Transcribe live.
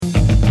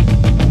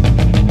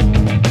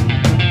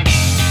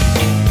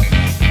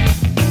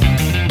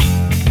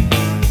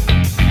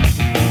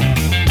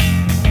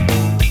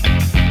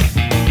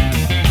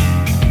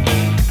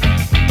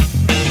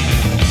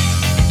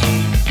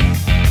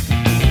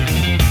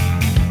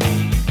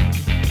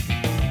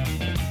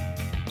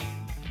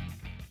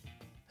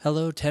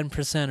Hello, 10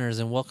 percenters,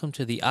 and welcome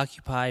to the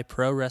Occupy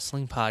Pro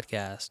Wrestling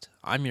Podcast.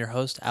 I'm your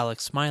host,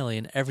 Alex Smiley,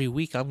 and every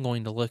week I'm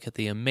going to look at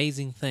the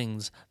amazing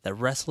things that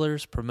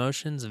wrestlers,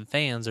 promotions, and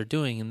fans are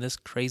doing in this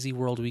crazy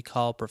world we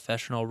call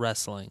professional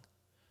wrestling.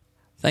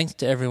 Thanks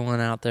to everyone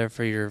out there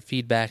for your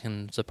feedback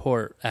and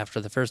support after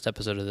the first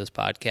episode of this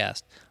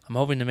podcast. I'm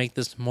hoping to make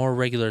this a more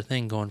regular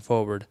thing going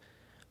forward.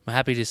 I'm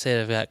happy to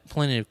say I've got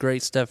plenty of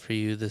great stuff for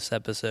you this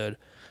episode,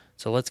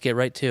 so let's get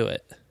right to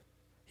it.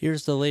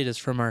 Here's the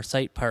latest from our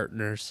site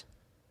partners.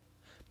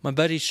 My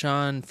buddy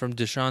Sean from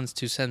Deshaun's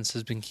 2 Cents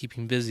has been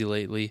keeping busy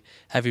lately,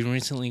 having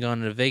recently gone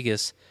to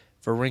Vegas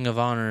for Ring of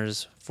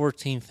Honor's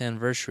 14th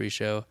anniversary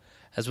show,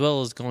 as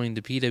well as going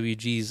to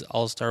PWG's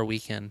All-Star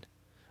Weekend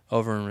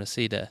over in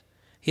Reseda.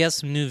 He has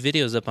some new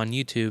videos up on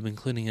YouTube,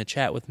 including a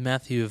chat with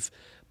Matthew of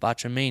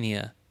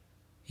Botchamania.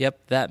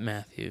 Yep, that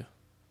Matthew.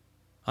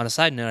 On a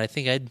side note, I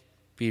think I'd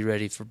be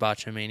ready for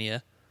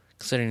Botchamania,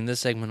 considering this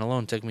segment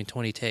alone took me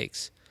 20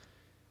 takes.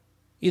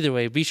 Either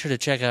way, be sure to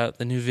check out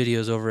the new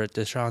videos over at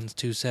Deshaun's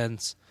 2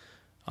 Cents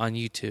on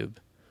YouTube.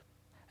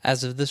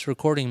 As of this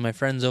recording, my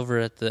friends over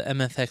at the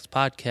MFX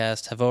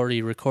podcast have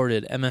already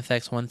recorded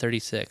MFX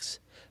 136.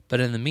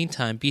 But in the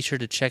meantime, be sure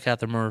to check out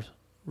the more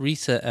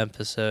recent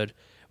episode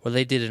where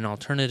they did an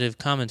alternative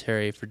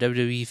commentary for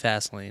WWE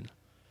Fastlane.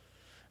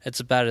 It's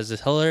about as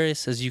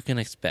hilarious as you can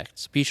expect,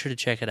 so be sure to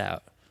check it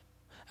out.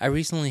 I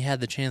recently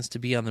had the chance to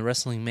be on the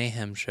Wrestling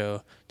Mayhem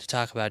show to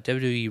talk about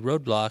WWE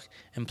Roadblock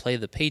and play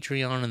the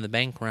Patreon and the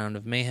Bank round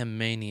of Mayhem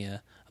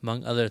Mania,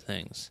 among other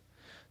things.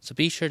 So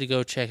be sure to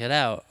go check it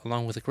out,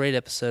 along with a great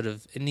episode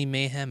of Indie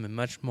Mayhem and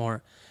much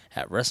more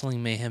at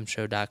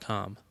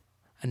WrestlingMayhemShow.com.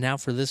 And now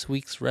for this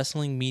week's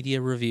Wrestling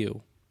Media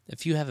Review.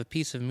 If you have a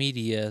piece of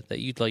media that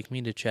you'd like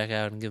me to check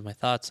out and give my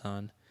thoughts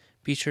on,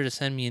 be sure to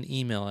send me an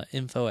email at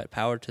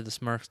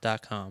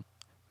info@powertothesmarks.com.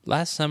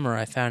 Last summer,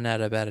 I found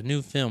out about a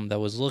new film that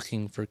was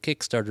looking for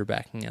Kickstarter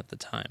backing at the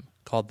time,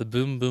 called The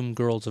Boom Boom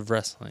Girls of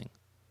Wrestling.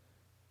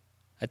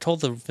 I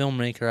told the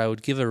filmmaker I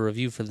would give a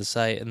review for the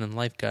site, and then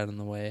life got in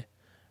the way,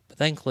 but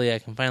thankfully I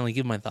can finally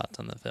give my thoughts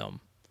on the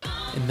film.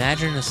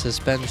 Imagine a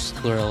suspense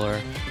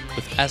thriller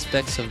with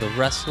aspects of the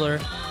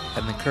wrestler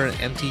and the current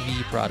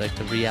MTV product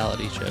of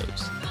reality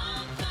shows.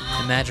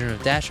 Imagine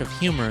a dash of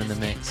humor in the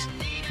mix,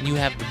 and you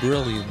have the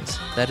brilliance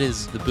that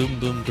is the Boom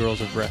Boom Girls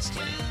of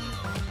Wrestling.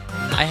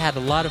 I had a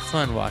lot of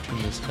fun watching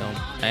this film.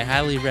 I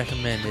highly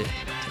recommend it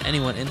to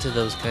anyone into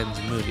those kinds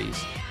of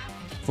movies.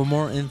 For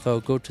more info,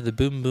 go to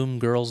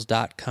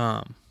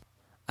theboomboomgirls.com.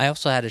 I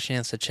also had a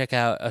chance to check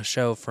out a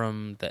show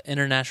from the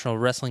International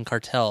Wrestling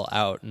Cartel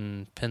out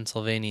in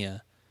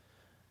Pennsylvania.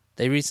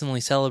 They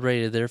recently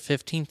celebrated their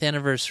 15th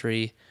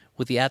anniversary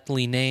with the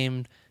aptly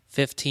named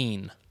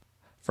 15.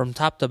 From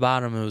top to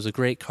bottom, it was a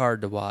great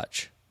card to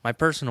watch. My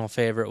personal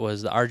favorite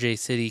was the RJ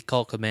City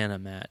Colt Cabana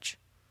match.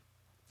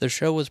 The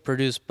show was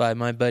produced by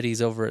my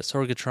buddies over at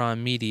Sorgatron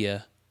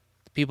Media,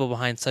 the people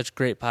behind such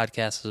great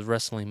podcasts as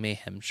Wrestling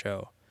Mayhem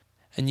Show.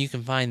 And you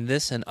can find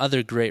this and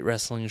other great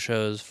wrestling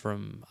shows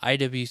from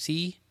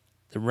IWC,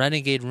 the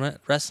Renegade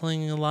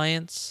Wrestling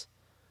Alliance,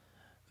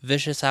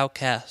 Vicious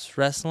Outcast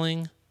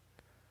Wrestling,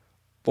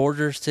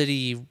 Border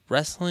City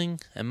Wrestling,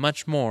 and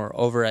much more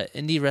over at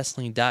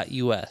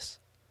indiewrestling.us.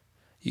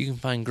 You can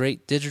find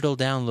great digital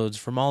downloads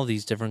from all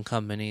these different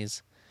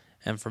companies.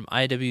 And from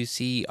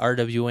IWC,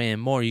 RWA,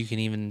 and more, you can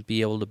even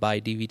be able to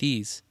buy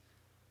DVDs.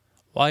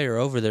 While you're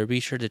over there, be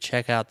sure to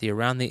check out the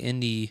Around the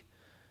Indie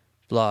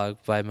blog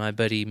by my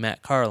buddy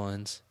Matt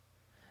Carlins,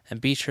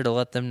 and be sure to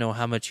let them know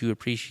how much you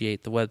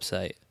appreciate the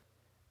website.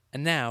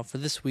 And now for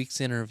this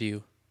week's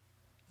interview.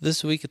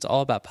 This week it's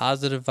all about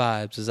positive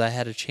vibes, as I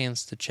had a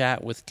chance to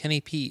chat with Kenny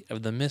Pete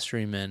of the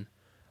Mystery Men,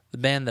 the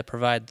band that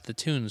provides the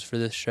tunes for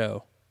this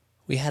show.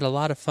 We had a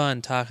lot of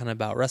fun talking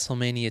about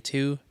WrestleMania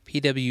 2,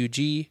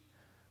 PWG,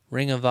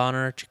 Ring of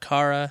Honor,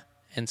 Chikara,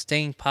 and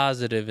staying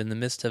positive in the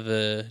midst of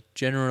a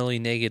generally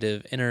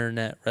negative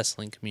internet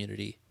wrestling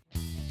community.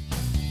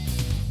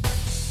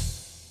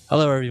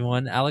 Hello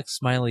everyone, Alex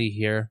Smiley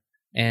here,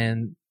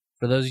 and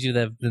for those of you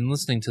that have been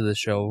listening to the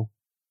show,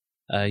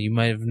 you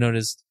might have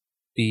noticed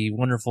the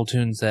wonderful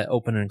tunes that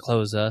open and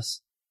close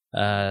us.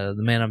 The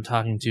man I'm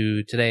talking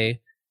to today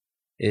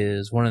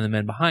is one of the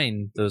men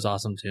behind those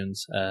awesome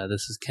tunes.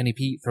 This is Kenny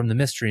Pete from the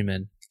Mystery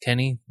Men.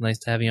 Kenny, nice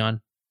to have you on.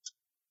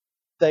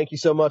 Thank you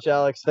so much,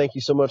 Alex. Thank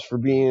you so much for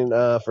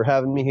for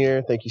having me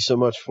here. Thank you so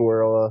much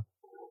for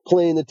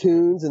playing the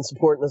tunes and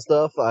supporting the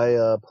stuff.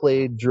 I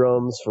played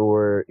drums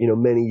for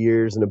many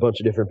years in a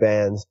bunch of different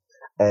bands,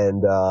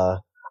 and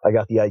I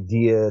got the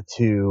idea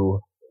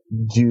to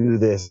do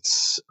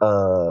this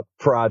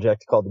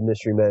project called the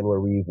Mystery Men,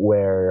 where we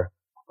wear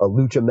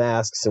lucha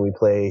masks and we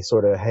play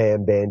sort of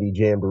ham bandy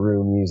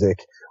jamboree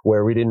music,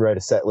 where we didn't write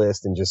a set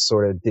list and just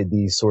sort of did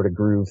these sort of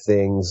groove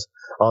things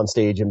on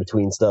stage in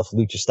between stuff,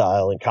 lucha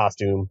style and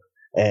costume.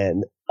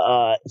 And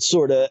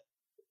sort of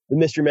the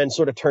Mystery Men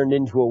sort of turned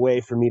into a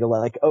way for me to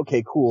like,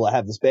 okay, cool, I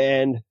have this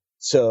band,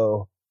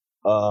 so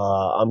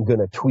I'm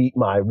gonna tweet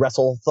my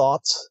wrestle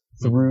thoughts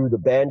through the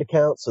band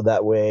account, so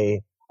that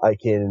way I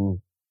can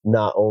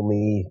not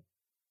only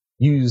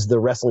use the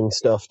wrestling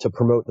stuff to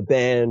promote the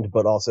band,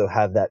 but also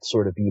have that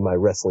sort of be my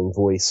wrestling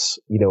voice,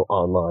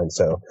 online.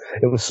 So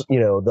it was,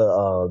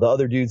 the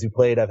other dudes who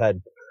played, I've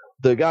had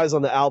the guys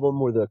on the album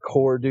were the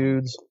core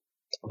dudes,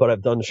 but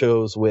I've done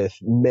shows with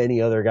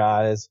many other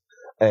guys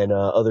and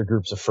other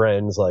groups of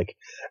friends. Like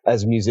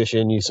as a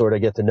musician, you sort of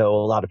get to know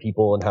a lot of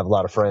people and have a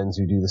lot of friends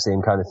who do the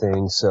same kind of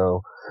thing.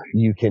 So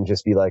you can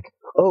just be like,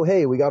 oh,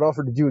 hey, we got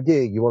offered to do a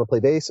gig. You want to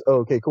play bass? Oh,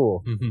 okay,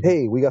 cool. Mm-hmm.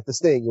 Hey, we got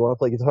this thing. You want to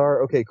play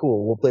guitar? Okay,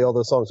 cool. We'll play all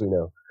those songs we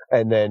know.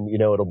 And then,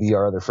 it'll be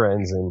our other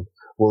friends and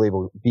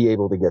we'll be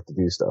able to get to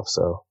do stuff.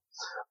 So,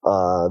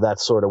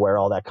 that's sort of where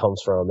all that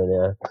comes from.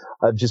 And,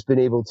 I've just been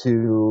able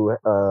to,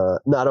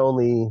 not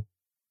only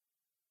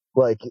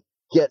like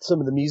get some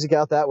of the music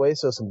out that way.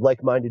 So some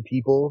like-minded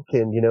people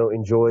can,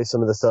 enjoy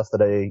some of the stuff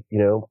that I,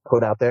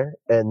 put out there.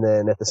 And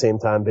then at the same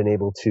time been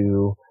able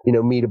to,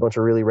 meet a bunch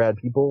of really rad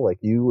people like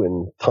you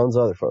and tons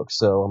of other folks.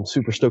 So I'm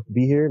super stoked to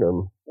be here and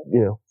I'm,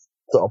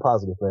 it's all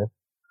positive, man.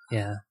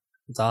 Yeah.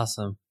 It's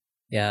awesome.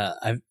 Yeah.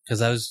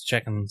 Cause I was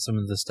checking some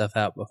of the stuff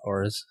out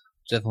before. It's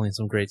definitely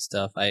some great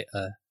stuff. I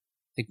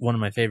think one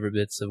of my favorite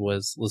bits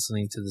was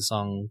listening to the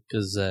song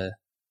cause, I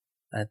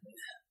try to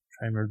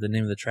remember the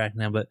name of the track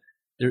now, but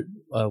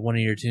one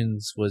of your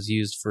tunes was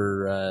used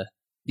for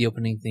the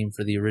opening theme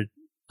for the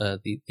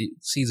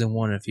season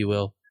 1, if you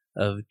will,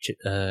 of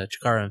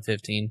Chikara and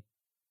 15,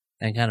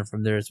 and kind of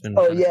from there it's been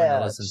fun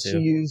to listen to. She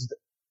used.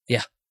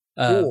 Yeah.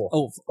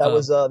 Cool.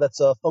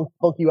 That's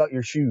Funk You Out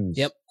Your Shoes.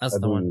 Yep, that's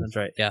the one. That's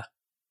right. Yeah.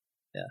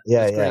 Yeah.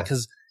 Yeah.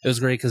 It was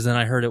great because then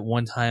I heard it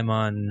one time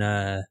on.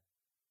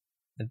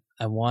 It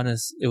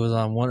was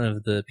on one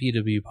of the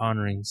PW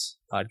Ponderings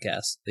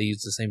podcasts. They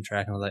used the same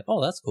track, and I was like,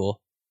 "Oh, that's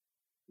cool."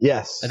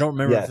 Yes. I don't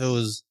remember if it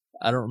was.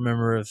 I don't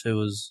remember if it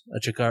was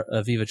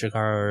a Viva Chikara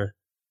or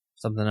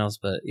something else,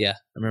 but yeah,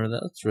 I remember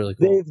that. That's really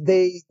cool.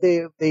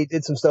 They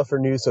did some stuff for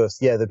Newsos.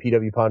 Yeah, the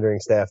PW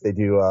Pondering staff. They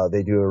do a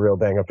real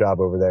bang up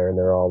job over there, and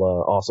they're all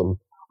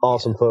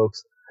awesome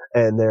folks.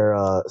 And they're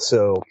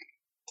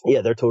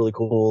they're totally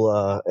cool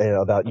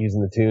about using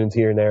the tunes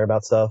here and there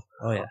about stuff.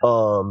 Oh yeah.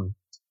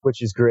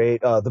 Which is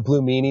great. The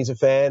Blue Meanie's a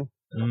fan.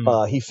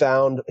 He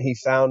found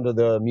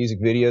the music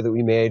video that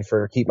we made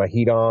for Keep My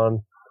Heat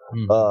On.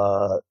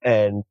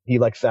 And he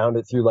found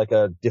it through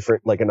a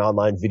different, an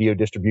online video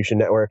distribution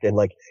network. And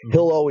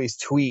he'll always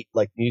tweet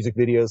music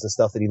videos and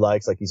stuff that he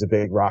likes. He's a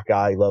big rock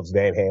guy. He loves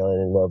Van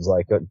Halen and loves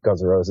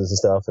Guns N' Roses and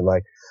stuff. And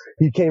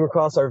he came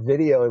across our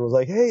video and was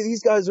like, hey,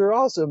 these guys are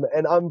awesome.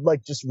 And I'm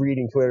just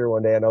reading Twitter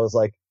one day and I was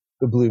like,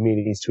 the Blue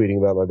Meanie's tweeting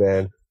about my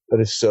band. That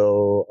is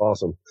so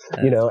awesome,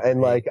 and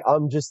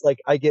I'm just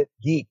I get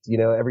geeked,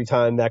 every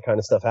time that kind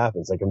of stuff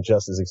happens. I'm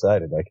just as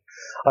excited.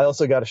 I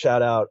also got to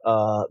shout out,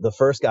 the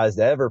first guys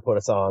to ever put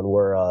us on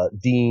were,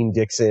 Dean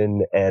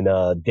Dixon and,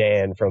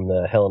 Dan from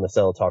the Hell in a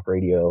Cell Talk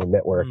Radio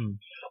Network,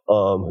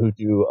 who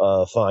do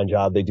a fine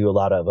job. They do a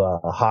lot of,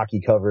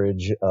 hockey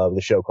coverage of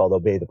the show called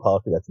Obey the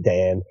Puck. That's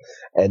Dan.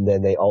 And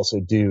then they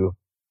also do,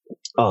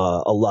 a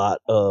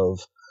lot of,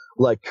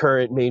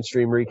 current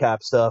mainstream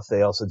recap stuff.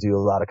 They also do a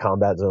lot of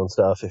Combat Zone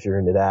stuff. If you're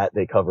into that,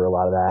 they cover a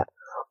lot of that.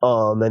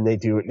 And they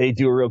do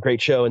a real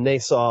great show. And they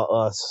saw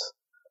us,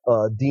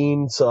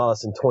 Dean saw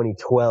us in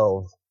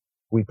 2012.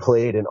 We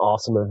played an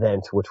awesome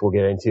event, which we'll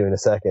get into in a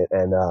second.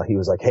 And, he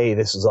was like, hey,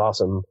 this is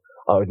awesome.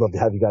 I would love to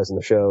have you guys on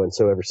the show. And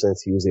so ever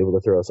since he was able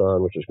to throw us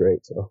on, which is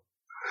great. So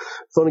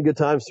fun and good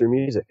times through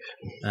music.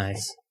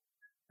 Nice.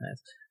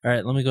 All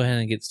right, let me go ahead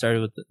and get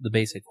started with the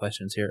basic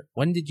questions here.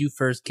 When did you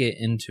first get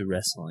into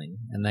wrestling?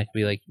 And that could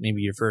be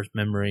maybe your first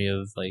memory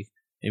of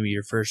maybe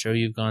your first show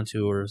you've gone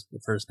to or the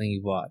first thing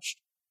you've watched.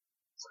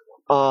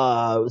 It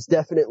was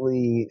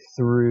definitely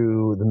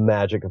through the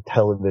magic of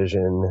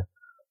television,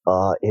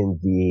 in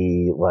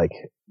the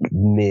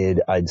mid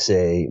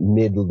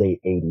to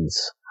late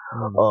 80s.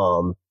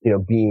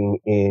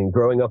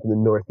 Growing up in the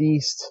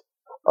Northeast,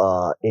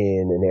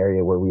 in an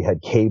area where we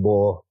had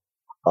cable,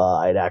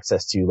 I had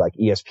access to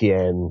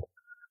ESPN,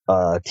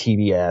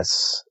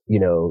 TBS,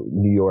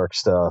 New York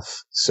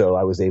stuff. So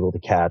I was able to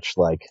catch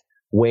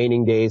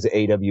waning days of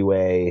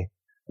AWA,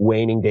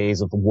 waning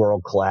days of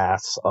World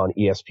Class on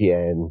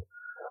ESPN,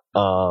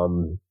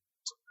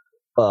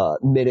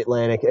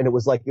 Mid-Atlantic. And it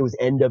was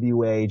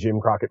NWA,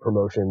 Jim Crockett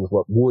Promotions,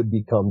 what would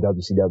become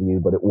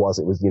WCW, but it was,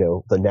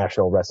 the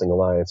National Wrestling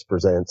Alliance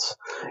presents,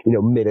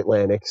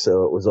 Mid-Atlantic.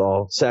 So it was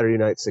all Saturday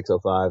night,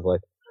 6:05.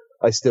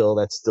 That's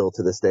still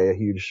to this day a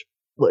huge,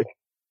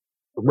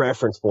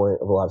 reference point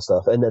of a lot of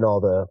stuff. And then all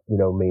the,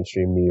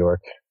 mainstream New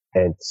York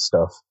and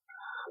stuff.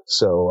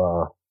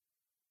 So,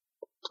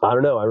 I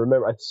don't know. I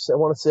remember, I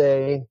want to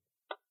say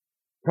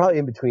probably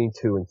in between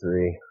 2 and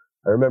 3.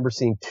 I remember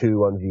seeing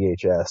 2 on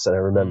VHS and I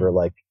remember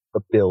a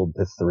build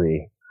to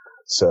 3.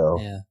 So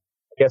yeah.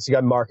 I guess you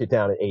got to mark it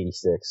down at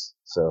 86.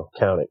 So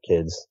count it,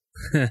 kids.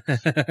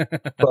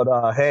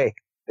 But, hey,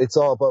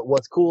 but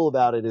what's cool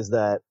about it is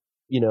that,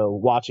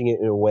 watching it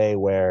in a way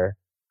where,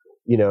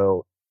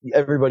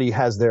 everybody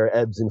has their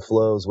ebbs and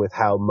flows with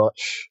how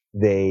much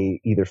they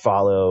either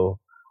follow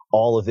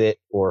all of it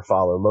or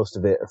follow most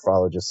of it or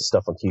follow just the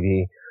stuff on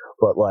TV.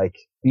 but like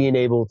being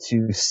able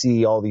to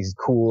see all these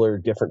cooler,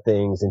 different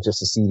things and just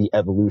to see the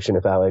evolution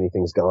of how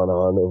anything's gone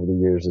on over the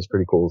years is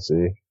pretty cool to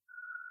see.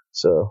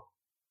 So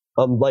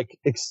I'm like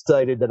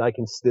excited that I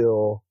can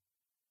still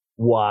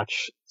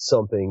watch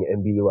something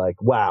and be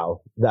like,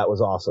 wow, that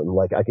was awesome.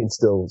 Like I can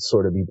still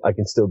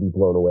be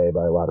blown away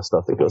by a lot of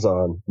stuff that goes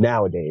on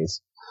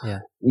nowadays. Yeah.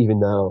 Even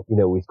though,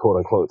 we've quote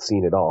unquote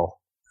seen it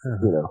all,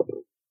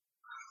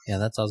 Yeah,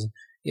 that's awesome.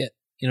 Yeah.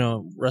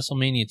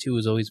 WrestleMania 2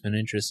 has always been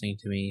interesting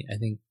to me. I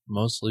think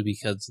mostly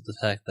because of the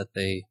fact that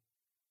they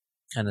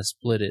kind of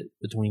split it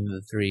between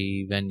the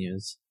three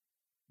venues.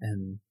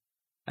 And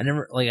I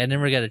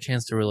never got a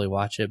chance to really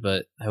watch it,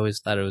 but I always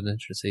thought it was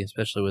interesting,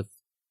 especially with,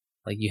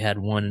 like, you had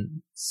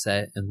one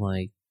set in,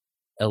 like,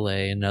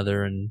 LA,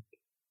 another in,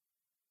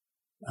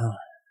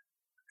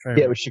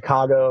 it was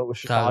Chicago,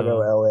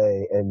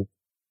 LA,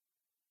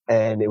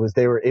 and it was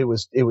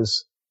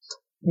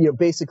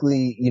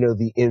basically,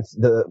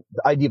 the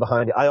idea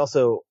behind it. I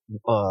also,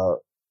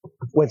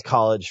 went to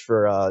college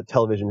for,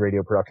 television,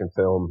 radio production,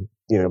 film,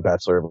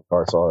 Bachelor of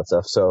Arts, all that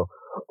stuff. So,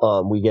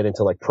 we get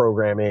into like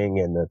programming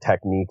and the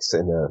techniques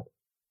and the,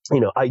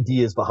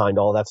 ideas behind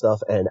all that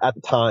stuff. And at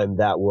the time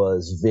that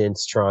was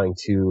Vince trying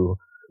to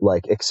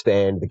like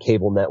expand the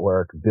cable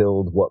network,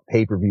 build what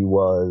pay-per-view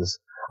was.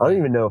 I don't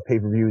even know if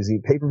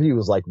pay-per-view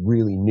was like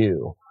really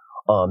new.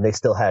 They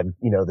still had,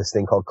 this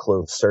thing called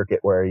closed circuit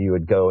where you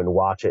would go and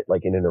watch it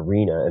like in an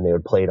arena and they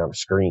would play it on a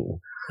screen.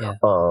 Yeah.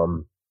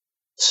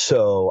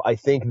 So I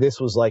think this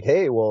was like,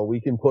 hey, well,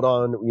 we can put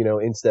on,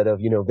 instead of,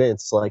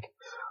 Vince, like,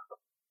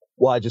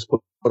 well, I just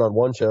put on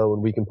one show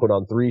and we can put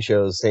on 3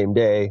 shows same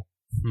day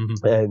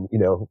and,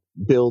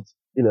 build,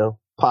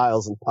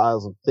 piles and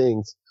piles of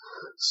things.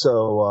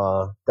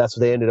 So, that's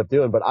what they ended up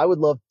doing. But I would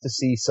love to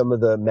see some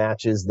of the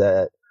matches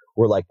that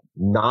were like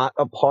not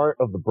a part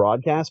of the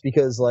broadcast,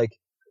 because like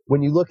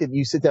when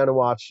you sit down and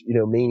watch,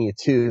 Mania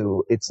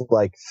 2, it's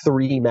like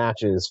 3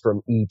 matches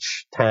from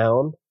each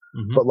town,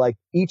 but like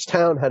each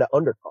town had an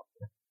undercard.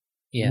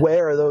 Yeah.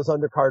 Where are those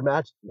undercard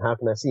matches? How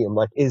can I see them?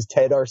 Like, is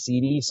Ted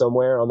Arcidi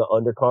somewhere on the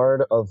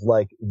undercard of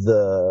like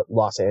the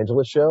Los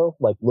Angeles show?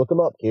 Like, look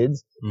him up,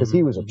 kids, because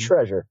he was a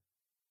treasure.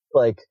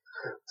 Like,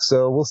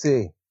 so we'll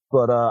see.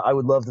 But I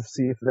would love to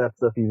see if that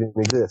stuff even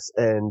exists.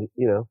 And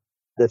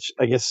that's,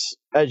 I guess,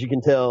 as you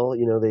can tell,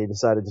 they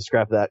decided to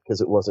scrap that because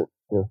it wasn't,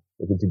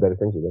 they could do better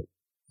things with it.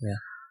 Yeah,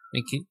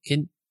 I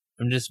mean,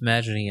 I'm just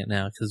imagining it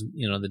now because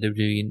the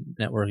WWE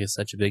network is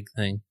such a big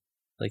thing.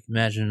 Like,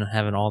 imagine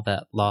having all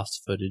that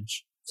lost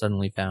footage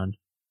suddenly found.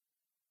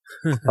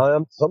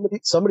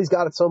 Somebody's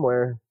got it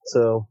somewhere,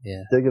 so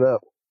yeah. Dig it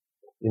up.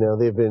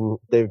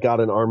 They've got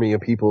an army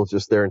of people,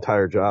 just their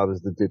entire job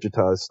is to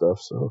digitize stuff,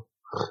 so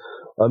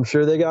I'm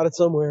sure they got it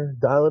somewhere.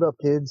 Dial it up,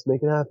 kids,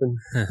 make it happen.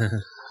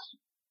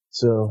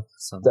 So,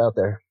 It's out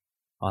there.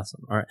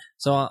 Awesome. All right.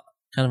 So,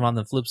 kind of on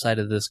the flip side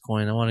of this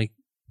coin, I want to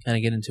kind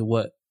of get into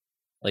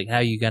how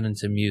you got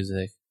into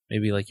music.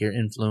 Maybe like your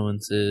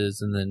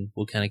influences, and then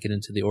we'll kind of get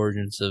into the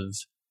origins of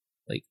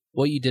like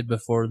what you did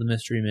before the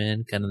Mystery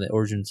Man, kind of the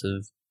origins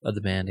of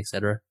the band,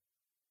 etc.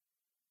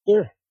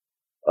 Yeah.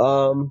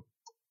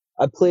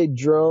 I played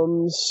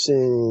drums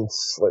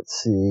since, I've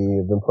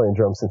been playing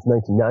drums since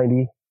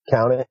 1990.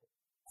 Count it.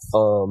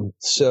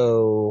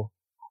 So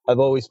I've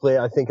always played,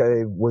 I think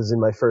I was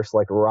in my first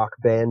like rock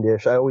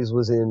band-ish. I always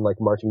was in like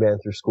marching band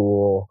through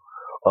school,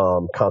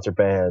 concert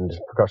band,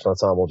 percussion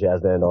ensemble,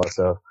 jazz band, all that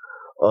stuff.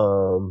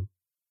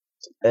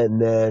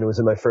 And then it was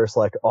in my first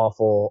like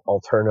awful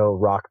alterno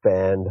rock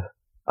band,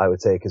 I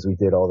would say, because we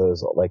did all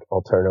those like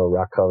alterno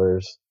rock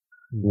covers,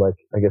 like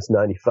I guess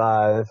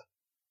 95.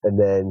 And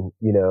then,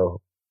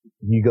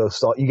 you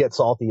get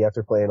salty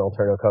after playing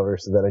alterno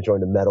covers. So then I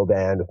joined a metal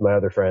band with my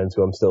other friends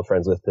who I'm still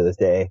friends with to this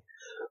day,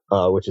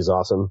 which is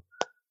awesome.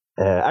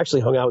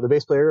 Actually hung out with the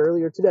bass player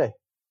earlier today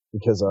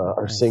because,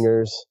 our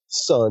singer's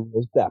son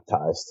was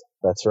baptized.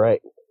 That's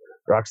right.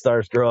 Rock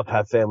stars grow up,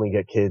 have family,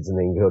 get kids, and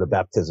then go to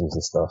baptisms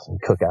and stuff and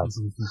cookouts.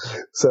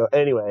 So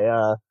anyway,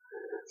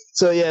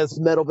 it's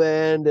a metal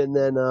band, and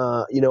then,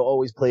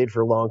 always played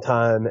for a long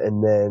time.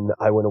 And then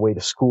I went away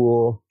to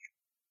school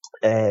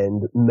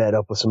and met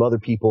up with some other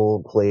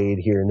people, played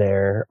here and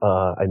there.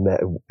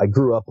 I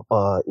grew up,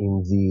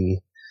 in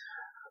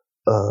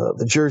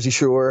the Jersey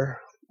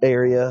Shore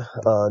area,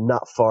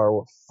 not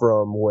far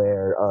from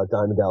where,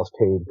 Diamond Dallas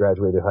Page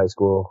graduated high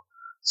school.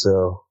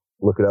 So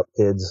look it up,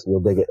 kids. You'll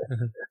dig it.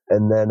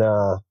 And then,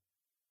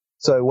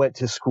 so I went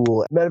to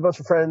school, met a bunch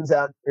of friends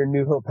out in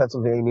New Hope,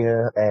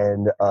 Pennsylvania,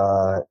 and,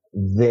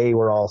 they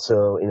were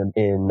also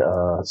in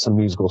some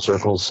musical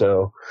circles.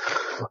 So,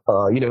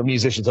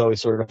 musicians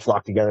always sort of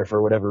flock together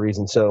for whatever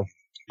reason. So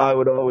I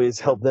would always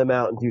help them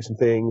out and do some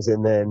things.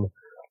 And then,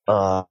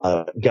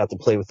 got to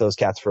play with those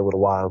cats for a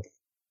little while.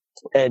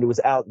 And it was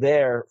out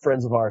there,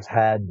 friends of ours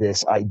had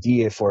this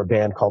idea for a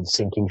band called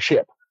Sinking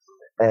Ship.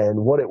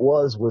 And what it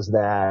was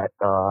that,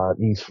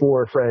 these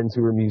 4 friends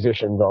who were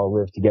musicians all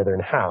lived together in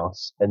a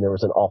house, and there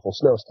was an awful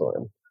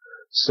snowstorm.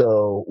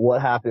 So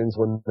what happens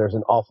when there's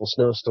an awful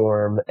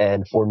snowstorm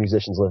and 4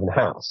 musicians live in a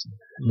house?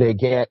 They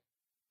get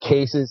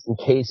cases and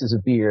cases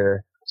of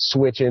beer,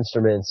 switch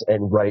instruments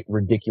and write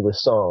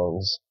ridiculous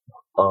songs.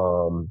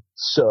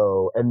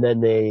 And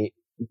then they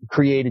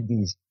created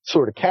these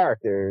sort of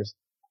characters,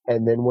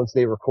 and then once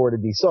they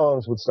recorded these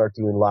songs, would start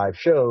doing live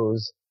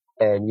shows.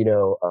 And,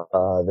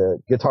 the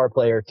guitar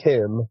player,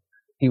 Tim,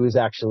 he was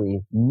actually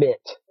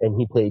Mitt, and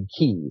he played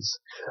keys.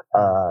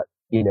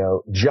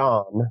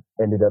 John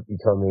ended up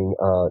becoming,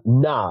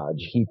 Naj.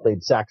 He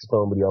played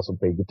saxophone, but he also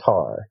played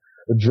guitar.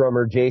 The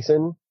drummer,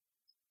 Jason,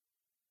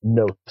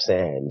 no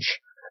Sanj.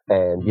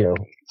 And,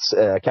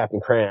 Captain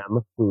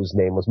Cram, whose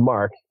name was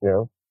Mark,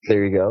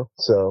 there you go.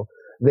 So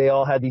they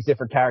all had these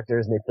different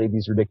characters, and they played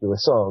these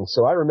ridiculous songs.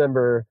 So I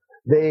remember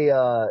they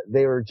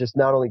were just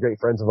not only great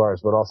friends of ours,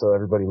 but also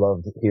everybody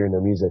loved hearing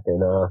their music.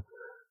 And,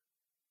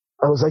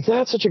 I was like,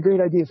 that's such a great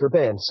idea for a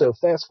band. So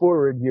fast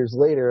forward years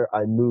later,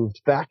 I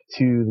moved back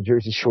to the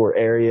Jersey Shore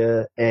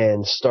area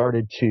and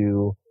started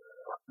to,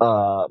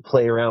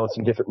 play around with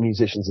some different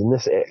musicians in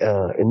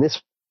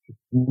this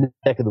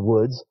neck of the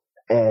woods,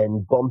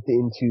 and bumped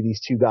into these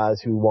two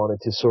guys who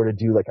wanted to sort of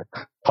do like a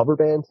cover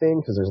band thing,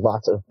 because there's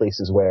lots of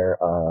places where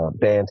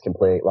bands can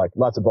play, like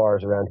lots of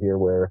bars around here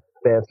where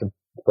bands can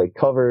play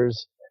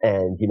covers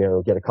and,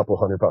 get a couple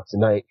 $100 a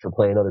night for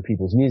playing other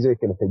people's music.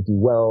 And if they do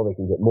well, they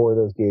can get more of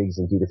those gigs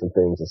and do different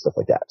things and stuff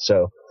like that.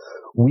 So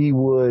we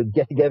would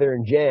get together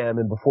and jam,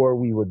 and before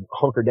we would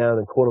hunker down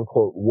and quote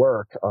unquote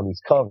work on these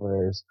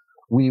covers,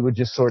 we would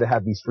just sort of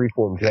have these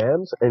freeform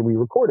jams, and we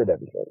recorded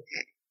everything.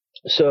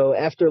 So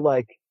after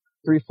like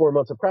 3-4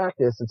 months of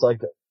practice, it's like,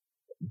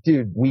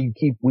 dude,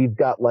 we've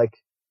got like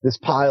this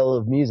pile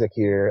of music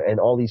here and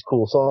all these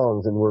cool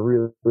songs, and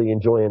we're really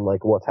enjoying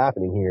like what's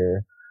happening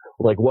here.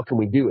 Like, what can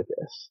we do with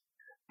this?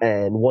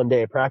 And one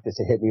day of practice,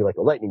 it hit me like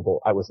a lightning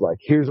bolt. I was like,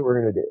 here's what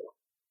we're going to do.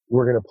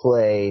 We're going to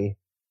play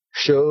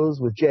shows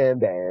with jam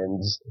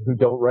bands who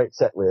don't write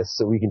set lists,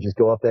 so we can just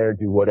go up there and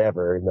do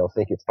whatever, and they'll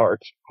think it's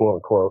art, quote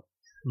unquote,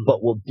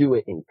 but we'll do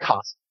it in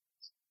costume.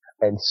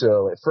 And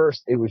so at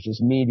first it was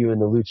just me doing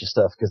the lucha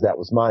stuff because that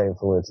was my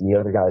influence, and the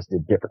other guys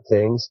did different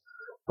things.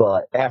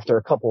 But after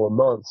a couple of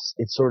months,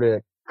 it sort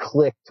of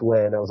clicked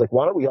when I was like,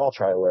 why don't we all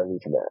try to wear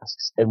lucha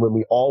masks? And when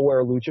we all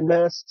wear lucha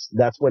masks,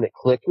 that's when it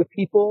clicked with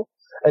people.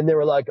 And they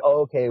were like,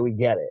 oh, okay, we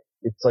get it.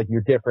 It's like,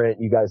 you're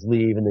different. You guys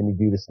leave and then you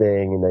do this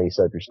thing and then you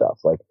set up your stuff.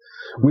 Like,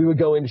 we would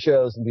go into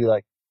shows and be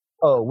like,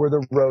 oh, we're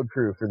the road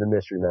crew for the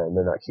Mystery Men.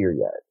 They're not here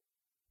yet.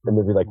 And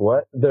they'd be like,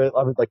 what? I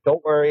was like,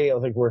 don't worry. I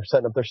was like, we're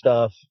setting up their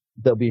stuff.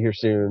 They'll be here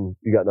soon.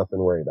 You got nothing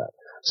to worry about.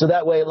 So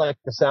that way, like,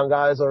 the sound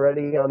guy's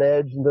already on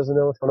edge and doesn't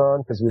know what's going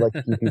on, because we like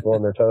to keep people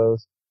on their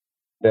toes.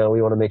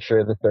 We want to make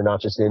sure that they're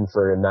not just in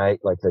for a night,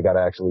 like they got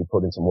to actually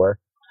put in some work.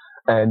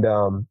 And,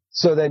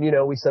 so then,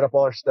 we set up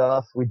all our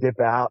stuff, we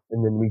dip out,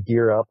 and then we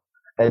gear up,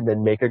 and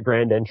then make a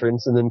grand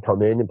entrance, and then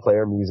come in and play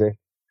our music,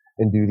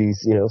 and do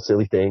these,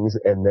 silly things,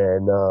 and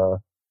then,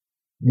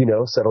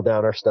 settle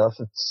down our stuff,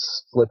 and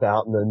flip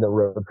out, and then the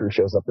road crew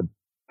shows up to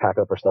pack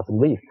up our stuff and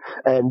leave.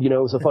 And, it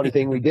was a funny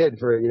thing we did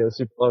for, a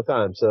super long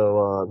time.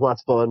 So,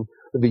 lots of fun.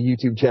 The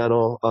YouTube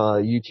channel,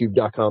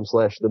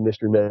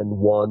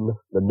 youtube.com/themysterymen1,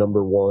 the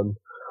number 1.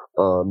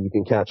 You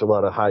can catch a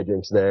lot of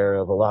hijinks there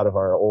of a lot of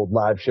our old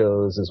live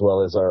shows, as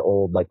well as our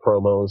old like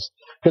promos.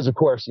 Cause of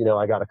course,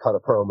 I got to cut a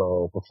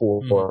promo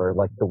before,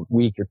 like the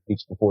week or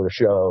weeks before the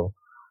show.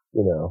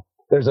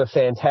 There's a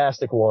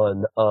fantastic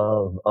one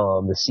of,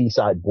 the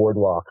Seaside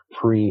Boardwalk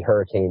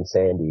pre-Hurricane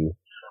Sandy,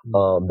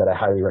 that I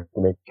highly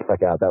recommend you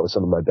check out. That was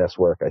some of my best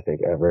work, I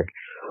think, ever.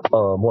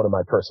 One of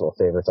my personal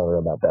favorites. I don't know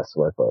about best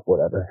work, but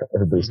whatever.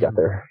 Everybody's got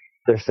their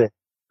thing.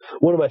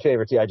 One of my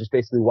favorites, I just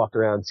basically walked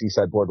around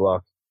Seaside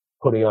Boardwalk,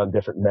 putting on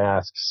different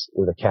masks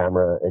with a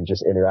camera and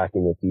just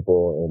interacting with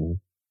people and,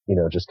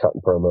 just cutting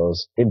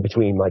promos in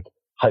between, like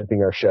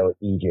hyping our show at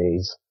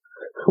EJ's,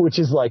 which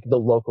is like the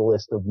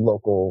localist of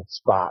local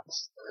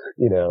spots,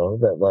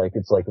 that like,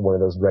 it's like one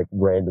of those like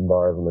random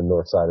bars on the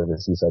north side of the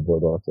Seaside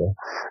Boardwalk. So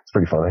it's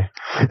pretty funny.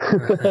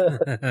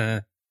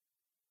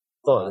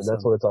 Fun. Awesome.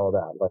 That's what it's all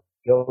about. Like,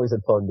 we always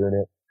had fun doing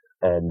it,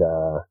 and,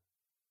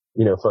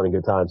 fun and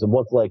good times. And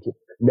once, like,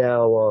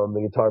 now,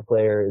 the guitar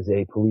player is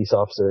a police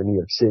officer in New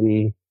York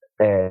City,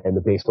 and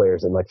the bass player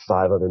is in like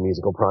 5 other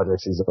musical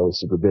projects. He's always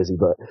super busy,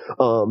 but,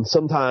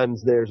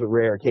 sometimes there's a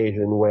rare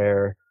occasion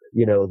where,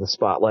 the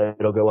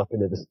spotlight will go up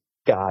into the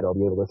sky, and I'll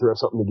be able to throw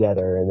something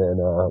together, and then,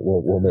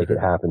 we'll make it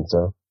happen.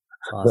 So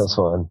awesome. That was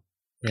fun.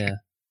 Yeah.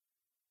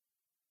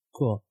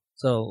 Cool.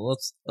 So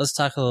let's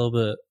talk a little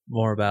bit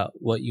more about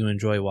what you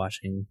enjoy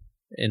watching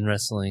in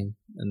wrestling,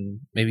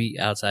 and maybe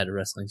outside of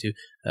wrestling too.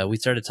 We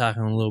started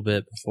talking a little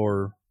bit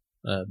before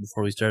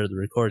we started the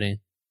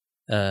recording,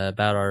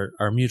 about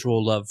our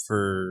mutual love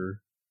for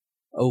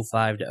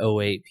 05 to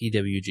 08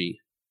 PWG.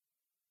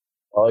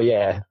 Oh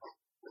yeah.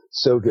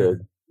 So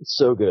good.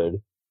 So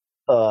good.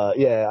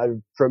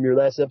 From your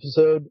last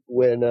episode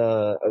when,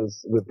 I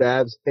was with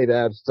Babs, hey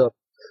Babs, what's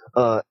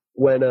up?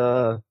 When,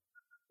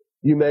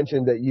 you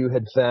mentioned that you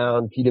had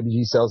found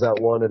PWG Sells Out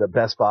 1 at a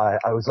Best Buy.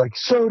 I was like,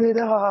 so did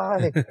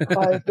I.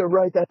 I have to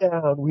write that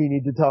down. We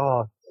need to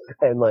talk.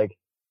 And like,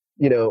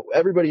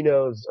 everybody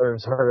knows or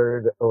has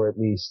heard, or at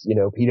least,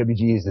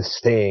 PWG is this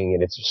thing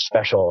and it's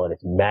special and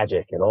it's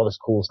magic and all this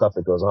cool stuff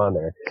that goes on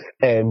there.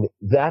 And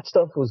that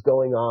stuff was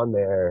going on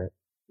there,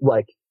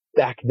 like,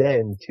 back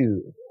then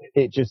too.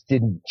 It just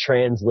didn't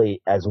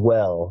translate as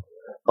well,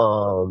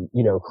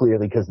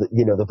 clearly because,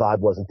 the vibe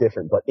wasn't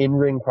different. But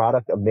in-ring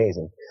product,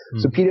 amazing. Mm-hmm.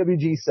 So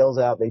PWG sells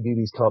out. They do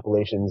these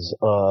compilations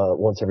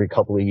once every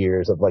couple of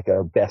years of, like,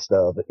 a best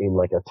of in,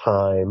 like, a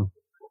time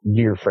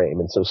year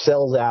frame. And so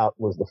Sells Out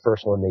was the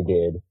first one they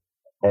did.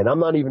 And I'm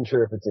not even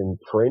sure if it's in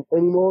print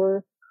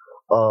anymore.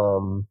 I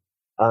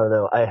don't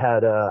know.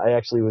 I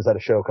actually was at a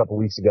show a couple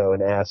weeks ago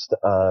and asked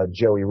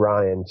Joey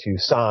Ryan to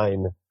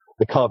sign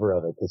the cover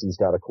of it because he's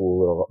got a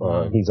cool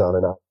little, he's on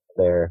and up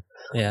there,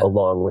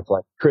 along with,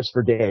 like,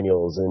 Christopher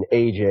Daniels and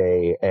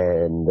AJ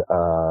and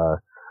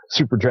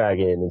Super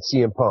Dragon and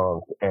CM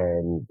Punk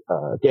and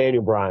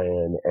Daniel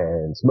Bryan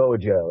and Samoa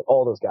Joe,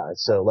 all those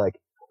guys. So, like,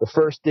 the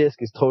first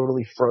disc is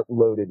totally front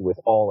loaded with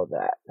all of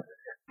that.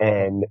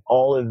 And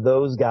all of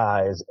those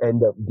guys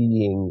end up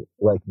being,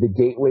 like, the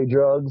gateway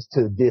drugs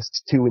to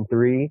discs 2 and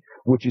 3,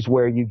 which is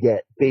where you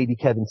get Baby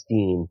Kevin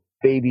Steen,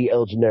 Baby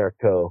El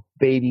Generico,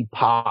 Baby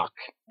Pac,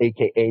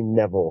 aka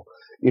Neville,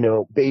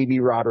 Baby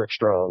Roderick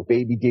Strong,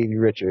 Baby Davey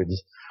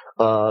Richards,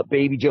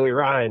 Baby Joey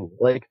Ryan,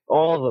 like,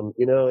 all of them,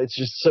 it's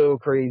just so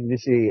crazy to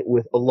see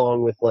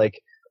along with,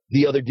 like,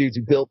 the other dudes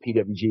who built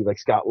PWG, like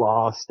Scott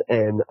Lost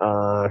and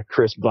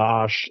Chris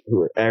Bosch,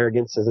 who are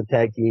Arrogance as a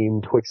tag team,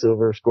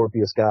 Quicksilver,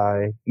 Scorpio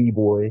Sky,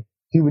 B-Boy,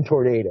 Human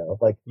Tornado.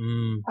 Like,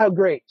 how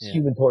great is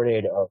Human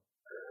Tornado?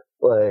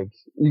 Like,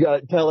 you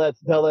gotta tell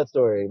that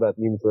story about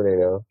the Human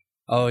Tornado.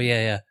 Oh,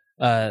 yeah.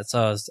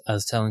 So I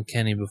was telling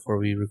Kenny before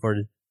we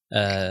recorded.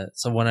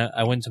 So when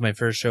I went to my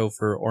first show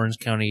for Orange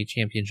County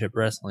Championship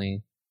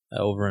Wrestling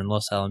over in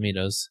Los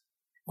Alamitos,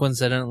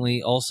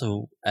 coincidentally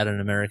also at an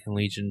American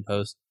Legion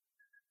post.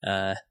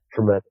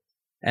 Tremendous.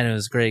 And it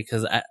was great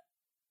because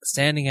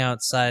standing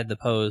outside the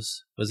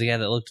post was a guy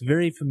that looked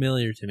very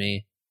familiar to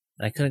me,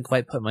 and I couldn't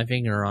quite put my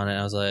finger on it.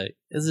 I was like,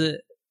 is it?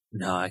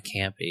 No, it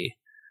can't be.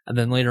 And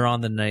then later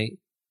on the night,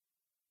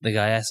 the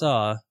guy I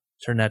saw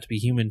turned out to be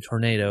Human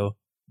Tornado,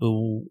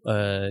 who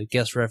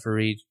guest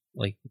refereed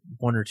like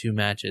 1 or 2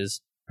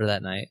 matches for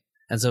that night.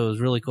 And so it was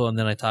really cool. And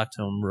then I talked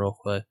to him real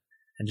quick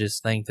and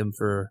just thanked him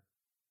for,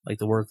 like,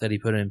 the work that he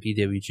put in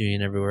PWG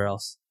and everywhere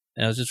else.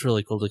 And it was just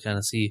really cool to kind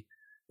of see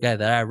guy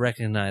that I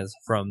recognize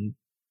from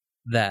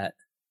that,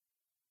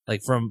 like,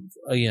 from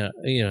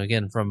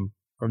again from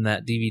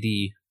that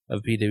DVD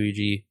of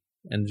PWG,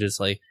 and just,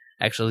 like,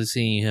 actually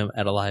seeing him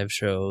at a live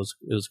show,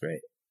 it was great.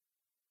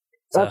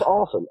 That's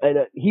awesome.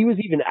 And he was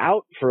even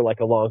out for, like,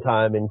 a long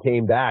time and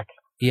came back.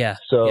 Yeah.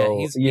 So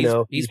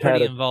he's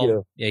pretty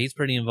involved. Yeah, he's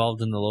pretty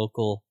involved in the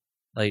local,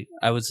 like,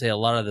 I would say a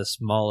lot of the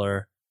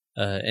smaller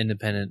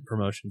independent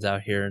promotions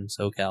out here in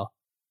SoCal.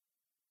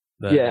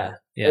 But, yeah.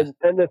 And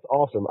that's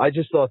awesome. I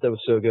just thought that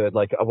was so good.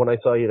 Like, when I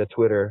saw you on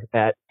Twitter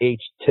at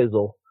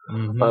HTizzle,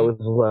 I was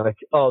like,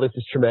 oh, this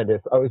is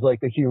tremendous. I was like,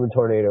 the Human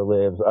Tornado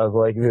lives. I was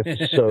like, this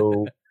is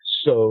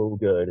so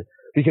good.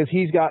 Because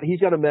he's got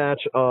a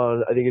match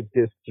on, I think it's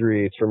disc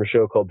 3. It's from a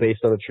show called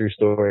Based on a True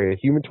Story.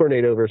 Human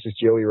Tornado versus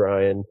Joey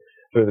Ryan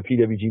for the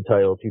PWG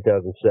title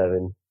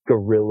 2007,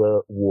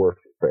 Guerrilla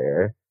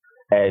Warfare.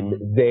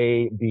 And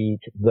they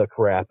beat the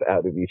crap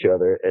out of each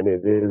other, and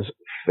it is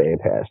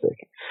fantastic.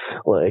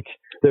 Like,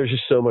 there's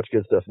just so much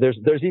good stuff. There's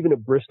even a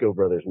Briscoe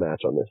Brothers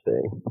match on this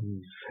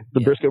thing. The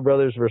Briscoe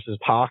Brothers versus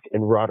Pac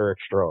and Roderick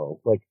Strong.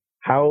 Like,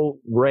 how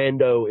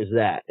rando is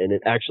that? And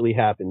it actually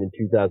happened in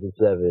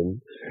 2007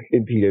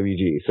 in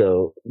PWG.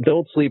 So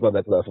don't sleep on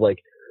that stuff. Like,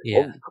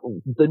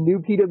 the new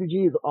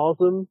PWG is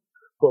awesome,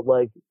 but,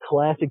 like,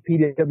 classic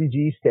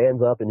PWG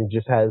stands up and it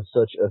just has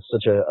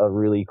such a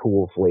really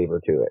cool flavor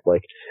to it.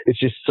 Like, it's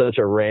just such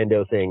a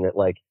rando thing that,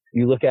 like,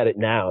 you look at it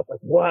now, it's like,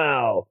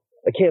 wow,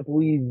 I can't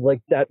believe, like,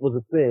 that was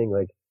a thing.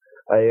 Like,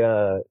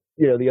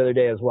 the other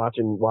day I was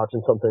watching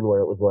something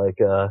where it was like,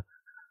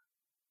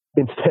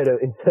 instead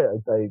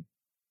I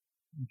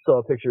saw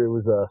a picture, it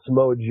was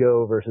Samoa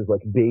Joe versus,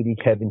 like, Baby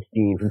Kevin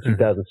Steen from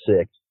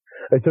 2006.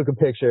 I took a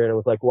picture and it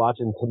was like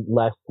watching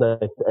last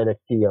night's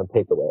NXT on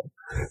takeaway.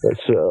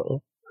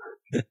 So,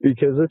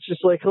 because it's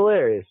just, like,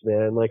 hilarious,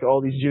 man. Like,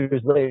 all these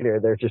years later,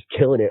 they're just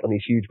killing it on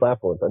these huge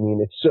platforms. I mean,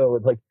 it's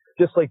like,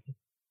 just like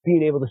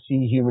being able to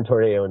see Human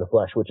Tornado in the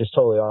flesh, which is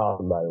totally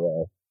awesome, by the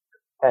way.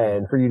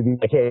 And for you to be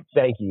like, hey,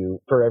 thank you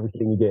for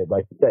everything you did.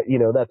 Like,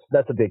 that,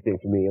 that's a big thing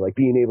for me. Like,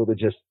 being able to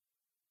just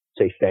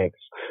say thanks,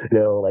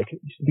 like,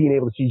 being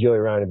able to see Joey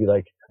Ryan and be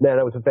like, man,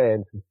 I was a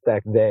fan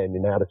back then,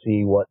 and now to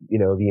see what,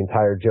 the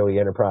entire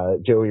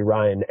Joey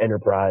Ryan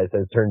enterprise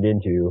has turned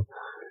into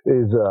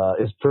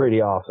is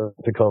pretty awesome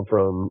to come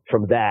from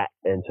that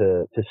and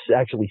to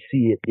actually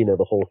see it,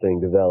 the whole thing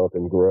develop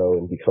and grow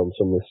and become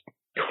some of this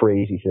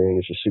crazy thing.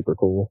 It's just super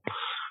cool.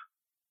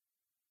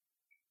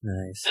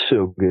 Nice.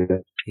 So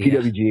good. Yeah.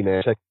 PWG,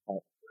 man. Check it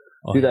out.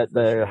 Do that.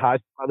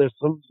 There's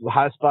some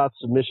High Spot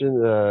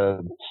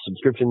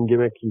subscription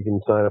gimmick. You can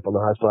sign up on the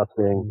High Spots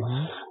thing.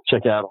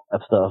 Check out all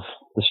that stuff.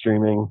 The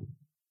streaming.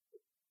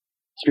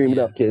 Stream it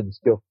up, kids.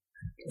 Go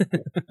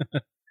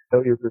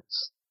Know your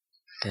roots.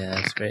 Yeah,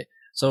 that's great.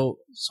 So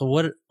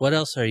what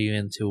else are you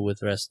into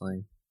with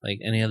wrestling? Like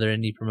any other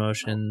indie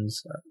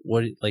promotions?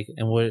 What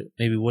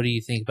do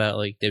you think about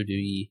like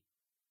WWE?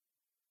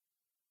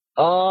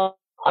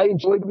 I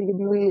enjoy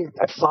WWE.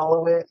 I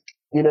follow it.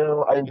 You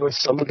know, I enjoy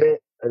some of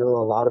it. I know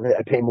a lot of it.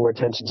 I pay more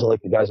attention to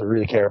like the guys I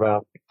really care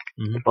about.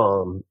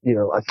 Mm-hmm. You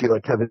know, I feel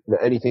like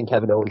anything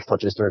Kevin Owens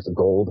touches turns to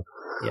gold.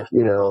 Yeah.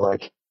 You know,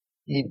 like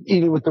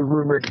even with the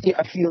rumored,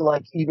 I feel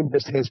like even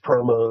just his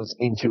promos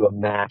into a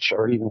match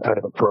or even kind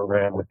of a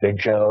program with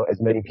Big Show, as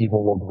many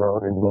people will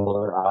groan and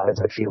roll their eyes.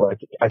 I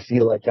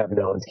feel like Kevin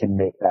Owens can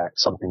make that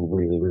something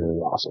really, really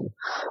awesome.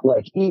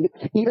 Like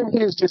even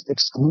his just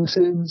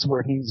exclusives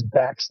where he's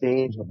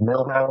backstage with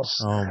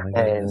Millhouse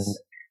and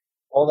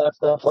all that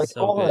stuff, like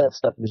so all of that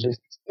stuff is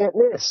just can't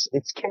miss.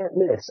 It's can't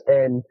miss.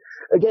 And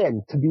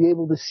again, to be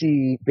able to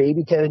see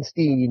baby Kevin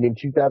Steen in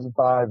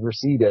 2005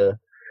 Reseda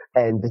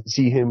and to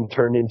see him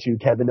turn into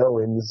Kevin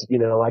Owens, you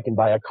know, I can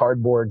buy a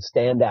cardboard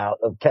standout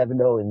of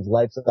Kevin Owens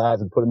life size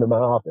and put him in my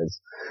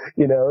office.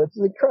 You know, it's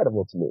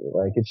incredible to me.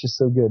 Like, it's just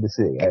so good to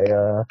see.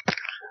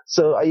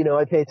 So, you know,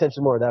 I pay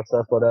attention more to that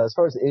stuff. But as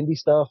far as the indie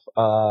stuff,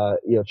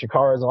 you know,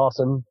 Chikara is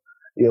awesome.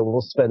 You know,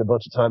 we'll spend a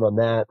bunch of time on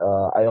that.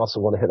 I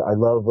also want to I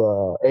love,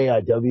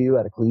 AIW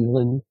out of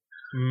Cleveland.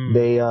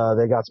 They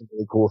got some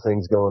really cool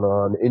things going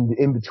on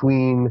in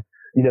between,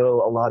 you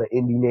know, a lot of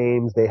indie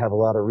names. They have a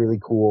lot of really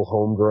cool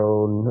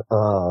homegrown,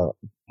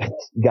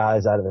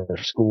 guys out of their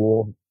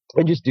school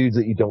and just dudes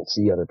that you don't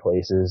see other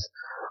places.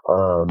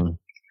 You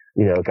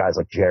know, guys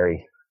like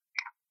Jerry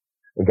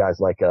and guys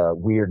like,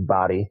 Weird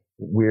Body,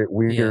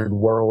 Weird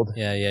World.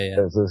 Yeah.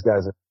 Those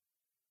guys are.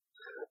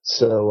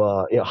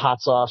 So, you know,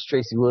 Hot Sauce,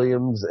 Tracy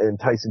Williams and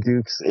Tyson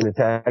Dukes in a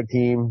tag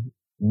team,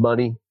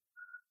 Money.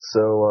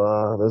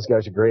 So, those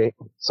guys are great.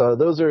 So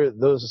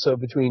so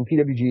between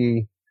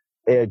PWG,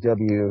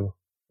 AIW,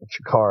 and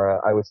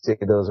Chikara, I would say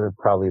those are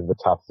probably the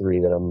top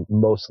three that I'm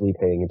mostly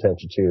paying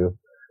attention to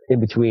in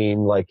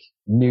between like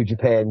New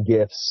Japan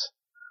gifts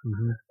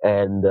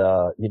and,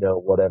 you know,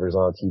 whatever's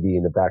on TV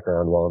in the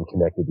background while I'm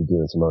connected to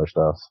doing some other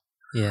stuff.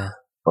 Yeah.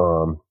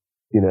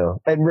 You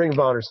know, and Ring of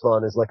Honor's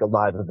fun is like a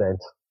live event.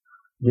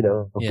 You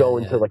know,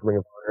 going to like Ring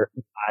of Honor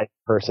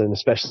person,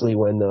 especially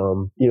when,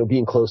 you know,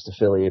 being close to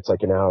Philly, it's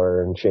like an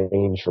hour and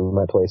change from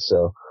my place.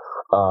 So,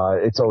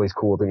 it's always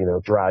cool to, you know,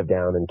 drive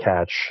down and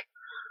catch,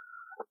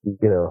 you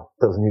know,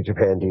 those New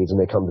Japan dudes when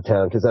they come to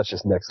town. Cause that's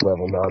just next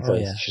level nonsense. Oh,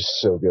 yeah. It's just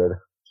so good.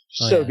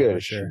 So good.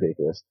 It's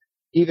ridiculous.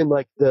 Even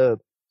like the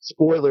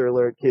spoiler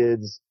alert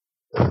kids,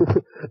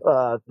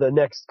 the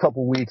next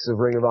couple weeks of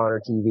Ring of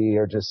Honor TV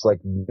are just like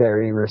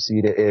very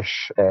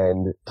Reseda-ish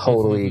and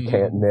totally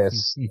can't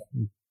miss.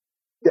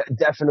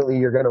 Definitely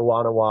you're going to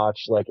want to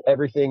watch like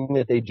everything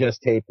that they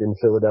just taped in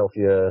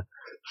Philadelphia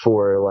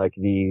for like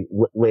the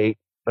late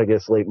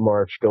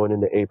March going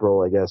into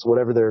April, I guess,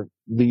 whatever their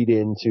lead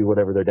into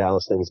whatever their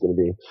Dallas thing is going to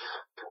be.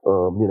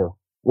 You know,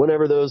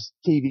 whenever those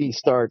TV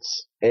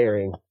starts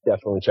airing,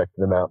 definitely check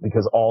them out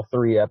because all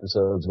 3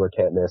 episodes were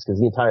can't miss because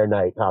the entire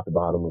night, top to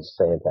bottom, was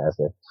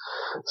fantastic.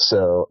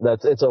 So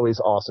it's always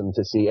awesome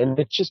to see. And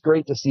it's just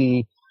great to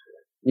see,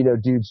 you know,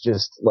 dudes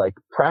just like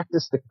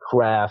practice the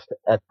craft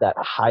at that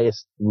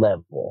highest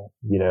level,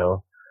 you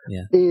know,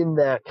 in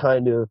that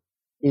kind of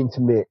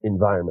intimate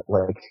environment,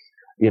 like,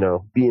 you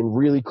know, being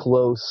really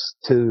close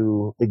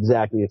to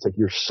exactly, it's like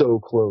you're so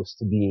close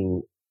to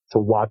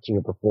watching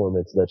a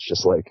performance that's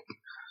just like,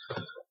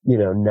 you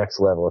know,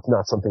 next level. It's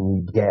not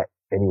something you get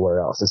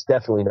anywhere else. It's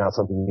definitely not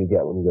something you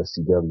get when you go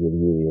see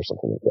WWE or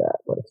something like that.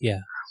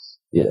 Like,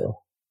 you know.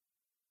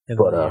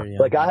 But,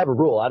 like I have a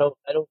rule. I don't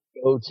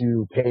go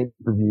to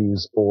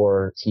pay-per-views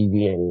or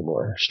TV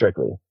anymore,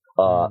 strictly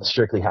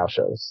house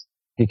shows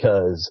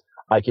because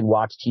I can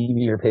watch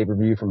TV or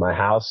pay-per-view from my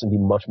house and be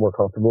much more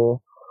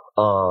comfortable.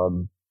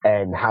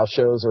 And house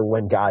shows are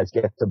when guys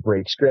get to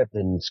break script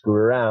and screw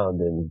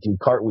around and do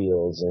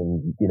cartwheels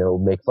and, you know,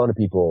 make fun of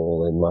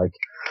people and like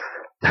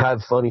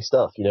have funny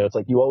stuff. You know, it's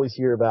like you always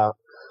hear about,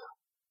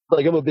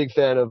 like, I'm a big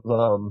fan of,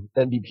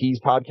 MVP's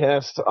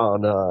podcast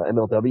on,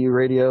 MLW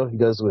radio. He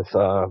does with,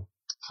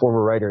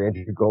 former writer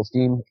Andrew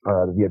Goldstein,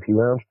 the VIP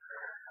Lounge.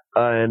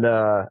 And,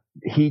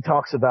 he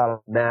talks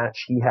about a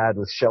match he had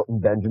with Shelton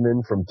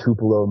Benjamin from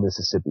Tupelo,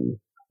 Mississippi,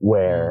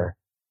 where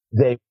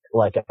they,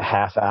 like a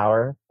half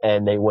hour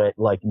and they went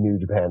like New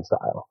Japan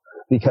style.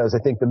 Because I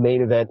think the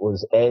main event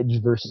was Edge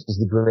versus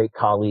the Great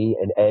Khali,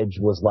 and Edge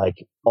was like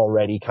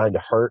already kind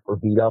of hurt or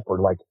beat up or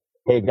like,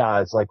 hey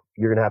guys, like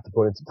you're going to have to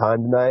put in some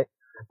time tonight.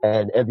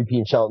 And MVP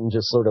and Shelton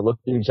just sort of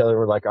looked at each other and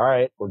were like, all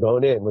right, we're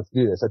going in. Let's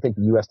do this. I think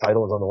the U.S.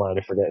 title was on the line.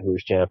 I forget who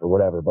was champ or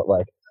whatever. But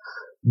like,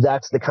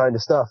 that's the kind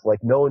of stuff. Like,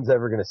 no one's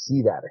ever going to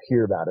see that or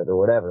hear about it or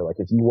whatever. Like,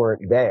 if you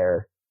weren't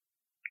there,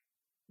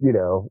 you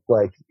know,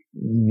 like,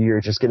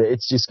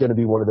 it's just going to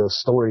be one of those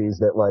stories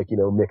that, like, you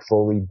know, Mick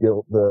Foley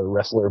built the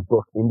wrestler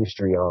book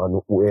industry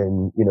on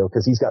when, you know,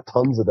 cause he's got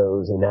tons of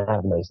those in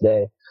Have a Nice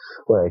Day.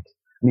 Like,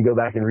 you go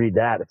back and read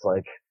that. It's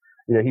like,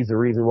 he's the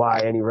reason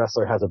why any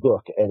wrestler has a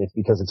book, and it's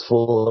because it's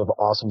full of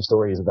awesome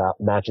stories about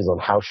matches on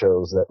house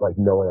shows that like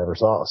no one ever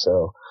saw.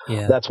 So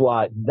that's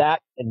why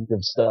that kind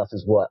of stuff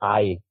is what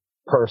I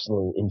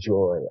personally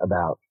enjoy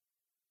about,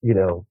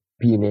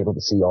 being able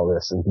to see all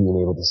this and being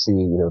able to see,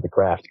 the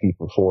craft be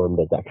performed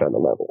at that kind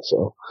of level.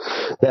 So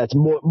that's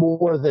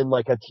more than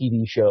like a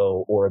TV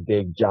show or a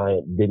big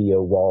giant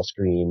video wall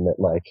screen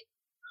that like,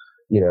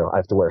 I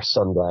have to wear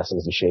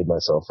sunglasses to shade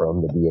myself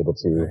from to be able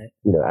to,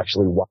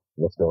 actually watch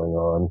what's going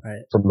on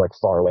from like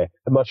far away.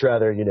 I'd much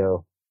rather,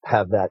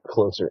 have that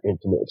closer,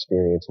 intimate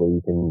experience where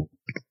you can,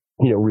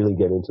 really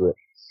get into it.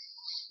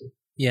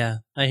 Yeah,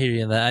 I hear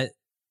you. That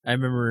I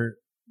remember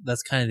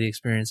that's kind of the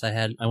experience I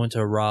had. I went to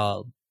a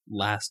Raw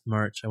last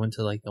March. I went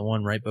to like the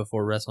one right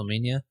before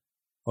WrestleMania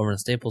over in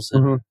Staples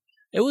Center. Mm-hmm.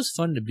 It was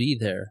fun to be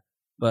there,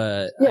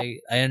 but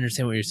I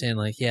understand what you're saying.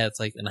 Like, yeah, it's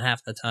like in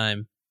half the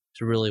time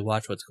to really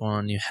watch what's going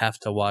on, you have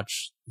to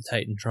watch the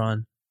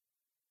Titantron.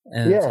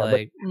 And it's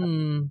like,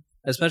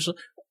 especially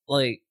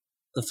like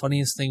the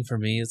funniest thing for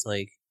me is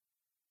like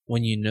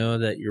when you know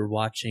that you're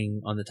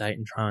watching on the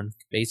Titantron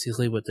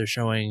basically what they're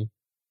showing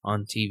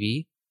on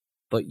TV,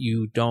 but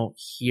you don't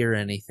hear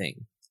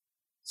anything.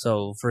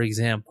 So, for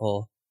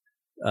example,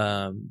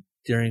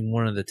 during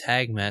one of the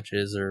tag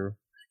matches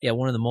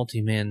one of the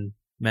multi-man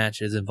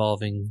matches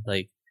involving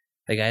like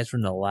the guys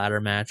from the ladder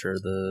match or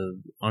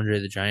the Andre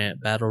the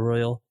Giant Battle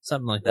Royal,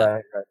 something like that.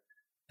 Right.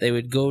 They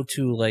would go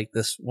to like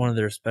this one of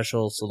their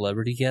special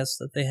celebrity guests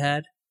that they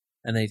had,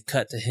 and they'd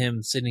cut to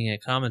him sitting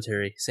at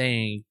commentary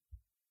saying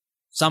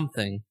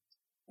something.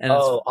 And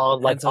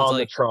on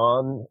the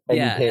Tron. And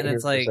and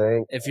it's like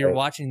if you're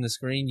watching the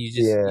screen, you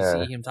just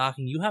you see him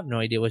talking. You have no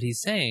idea what he's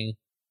saying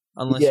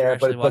unless you're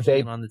actually watching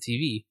it on the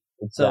TV.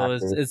 Exactly.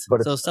 So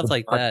it's stuff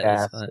like that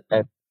is fun.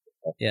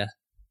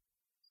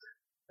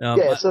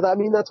 So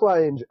that's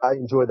why I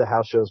enjoy the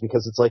house shows,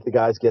 because it's like the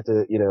guys get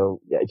to,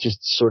 just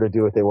sort of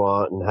do what they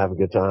want and have a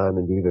good time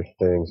and do their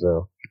thing.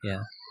 So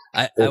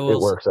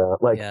it works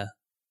out. Like,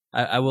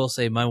 I will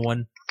say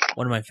one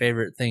of my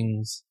favorite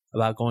things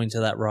about going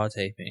to that Raw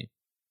taping,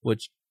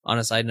 which on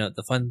a side note,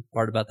 the fun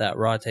part about that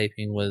Raw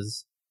taping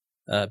was,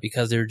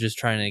 because they were just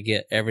trying to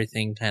get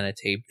everything kind of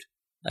taped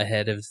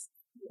ahead of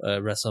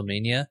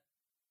WrestleMania.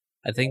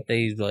 I think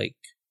they like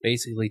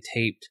basically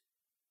taped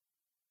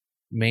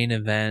main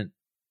event,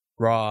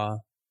 Raw,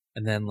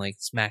 and then like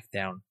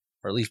SmackDown,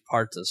 or at least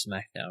parts of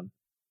SmackDown.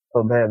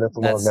 Oh man, that's a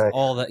long night.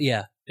 All that,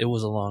 it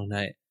was a long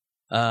night.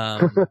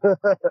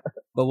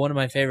 But one of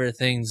my favorite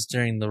things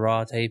during the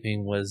Raw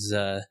taping was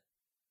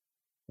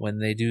when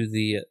they do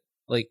the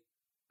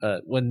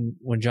when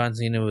John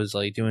Cena was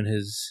like doing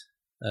his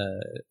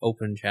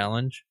open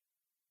challenge,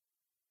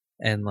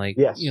 and like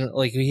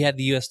like he had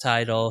the U.S.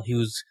 title, he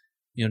was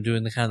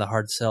doing the kind of the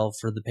hard sell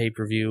for the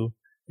pay-per-view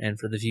and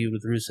for the feud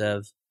with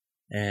Rusev,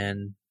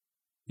 and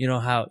you know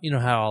how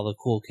all the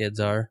cool kids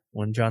are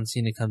when John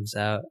Cena comes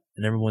out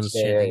and everyone's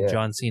chanting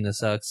John Cena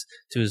sucks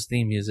to his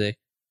theme music.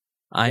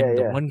 I'm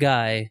the one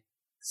guy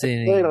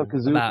sitting play it on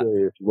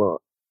Kazooie if you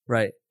want.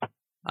 Right.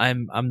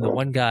 I'm the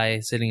one guy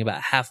sitting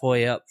about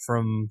halfway up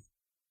from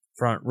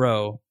front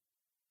row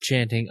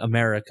chanting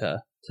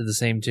America to the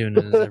same tune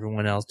as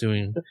everyone else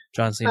doing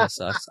John Cena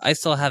sucks. I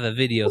still have a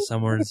video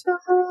somewhere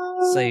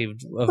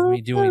saved of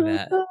me doing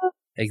that.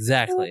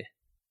 Exactly.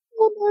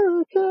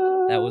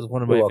 America. That was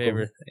one of my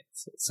favorite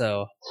things.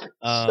 So,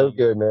 so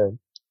good, man.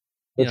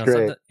 That's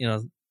great.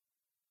 You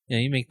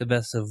make the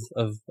best of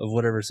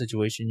whatever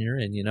situation you're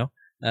in,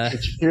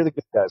 Cheer the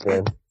good guys,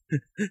 man.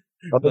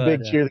 I'm a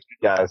big cheer the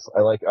good guys.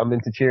 I'm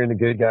into cheering the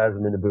good guys.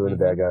 I'm into booing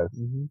the bad guys.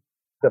 Mm-hmm.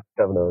 Except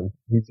for Kevin Owens.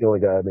 He's the only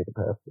guy I make it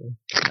past.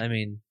 I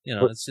mean,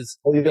 it's just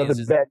all the other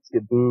bets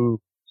get booed.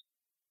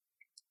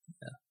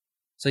 Yeah.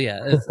 So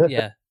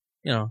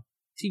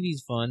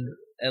TV's fun.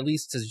 At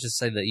least to just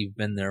say that you've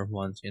been there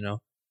once,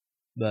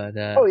 But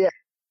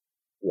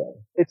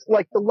it's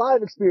like the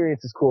live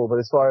experience is cool, but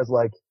as far as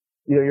like,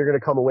 you're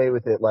gonna come away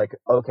with it like,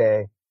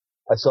 okay,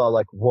 I saw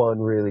like one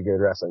really good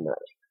wrestling match,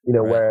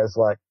 whereas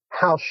like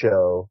house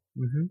show,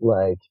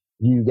 like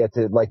you get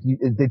to like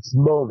it's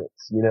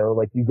moments,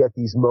 like you get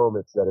these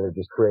moments that are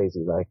just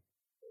crazy. Like,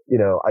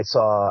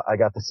 I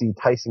got to see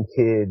Tyson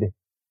Kidd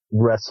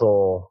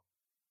wrestle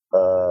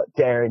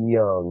Darren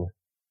Young.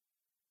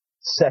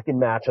 Second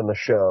match on the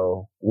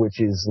show,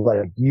 which is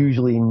like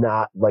usually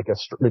not like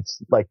it's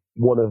like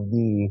one of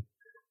the,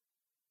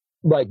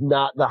 like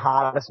not the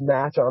hottest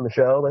match on the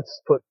show,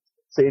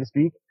 say to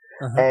speak.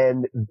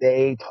 And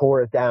they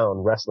tore it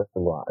down wrestling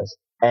wise.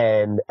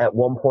 And at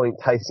one point,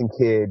 Tyson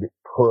Kidd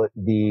put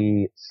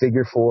the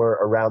figure 4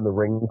 around the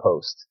ring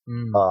post,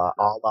 a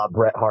la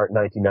Bret Hart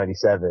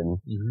 1997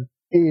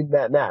 in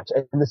that match.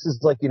 And this is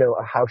like,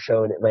 a house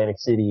show in Atlantic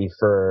City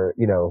for,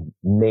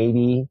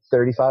 maybe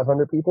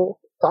 3,500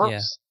 people.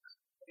 Tops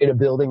in a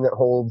building that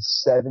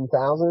holds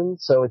 7,000.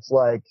 So it's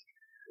like,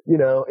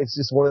 it's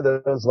just one of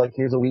those, like,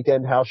 here's a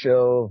weekend house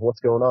show of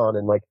what's going on.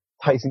 And like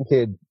Tyson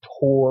Kidd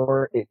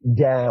tore it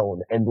down.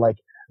 And like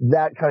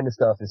that kind of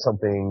stuff is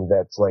something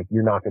that's like,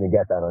 you're not going to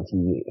get that on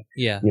TV.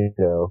 Yeah.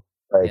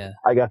 Like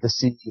I got to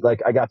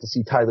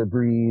see Tyler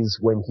Breeze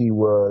when he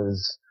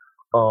was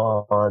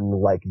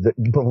on like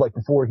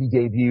before he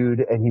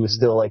debuted, and he was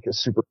still like a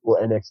super cool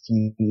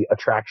NXT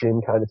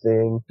attraction kind of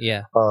thing.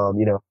 Yeah.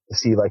 You know, to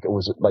see like it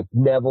was like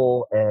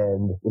Neville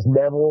was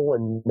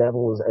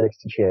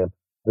NXT champ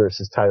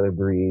versus Tyler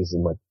Breeze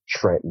and like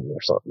Trenton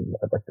or something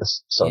at like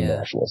this Sun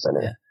National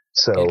Center. Yeah.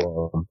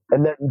 So,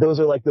 and then those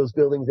are like those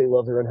buildings they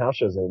love to run house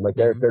shows in. Like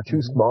they're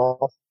too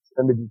small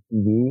for them to be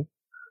TV,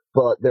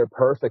 but they're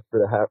perfect for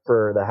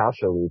the house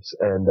show loops.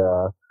 And,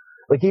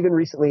 like even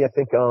recently, I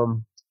think,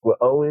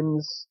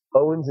 Owens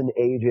and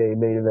AJ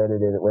main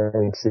evented in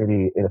Atlantic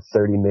City in a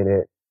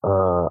 30-minute,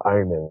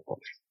 Ironman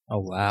match. Oh,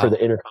 wow. For the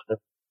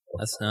Intercontinental.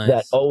 That's nice.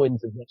 That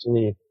Owens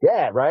eventually,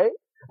 right?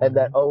 And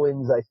that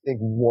Owens, I think,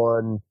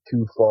 won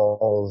 2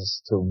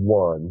 falls to 1.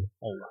 Oh,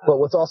 wow. But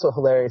what's also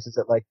hilarious is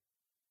that, like,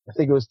 I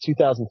think it was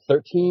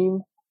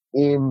 2013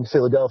 in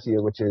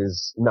Philadelphia, which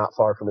is not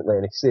far from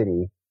Atlantic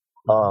City.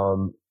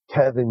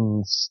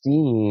 Kevin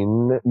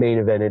Steen main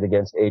evented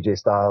against AJ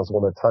Styles,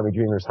 one of Tommy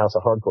Dreamer's House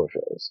of Hardcore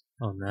shows.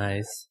 Oh,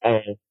 nice.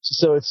 And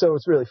so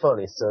it's really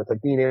funny. So it's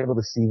like being able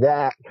to see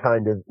that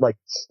kind of like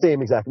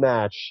same exact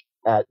match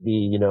at the,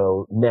 you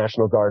know,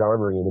 National Guard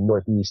Armory in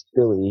Northeast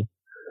Philly.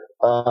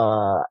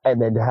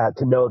 And then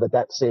to know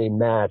that same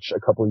match a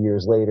couple of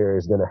years later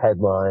is going to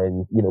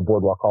headline, you know,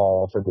 Boardwalk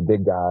Hall for the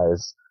big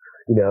guys.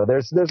 You know,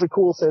 there's a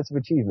cool sense of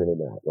achievement in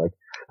that. Like,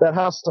 that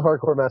House of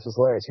Hardcore match was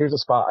hilarious. Here's a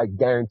spot I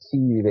guarantee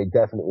you they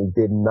definitely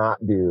did not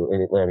do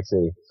in Atlantic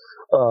City.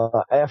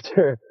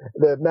 After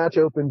the match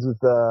opens with,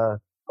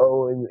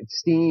 Owen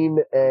Steen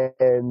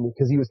and,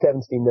 cause he was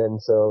Kevin Steen then,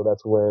 so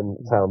that's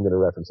how I'm gonna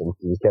reference him.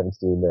 He was Kevin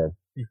Steen then.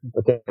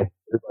 Okay,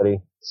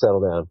 everybody,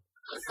 settle down.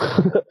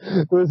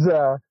 It was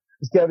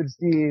Kevin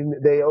Steen,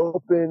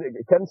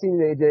 Kevin Steen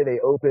and AJ, they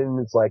open,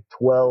 it's like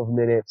 12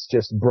 minutes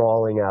just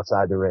brawling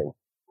outside the ring.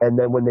 And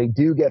then when they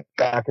do get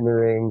back in the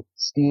ring,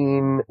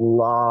 Steen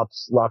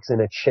locks in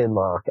a chin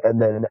lock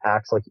and then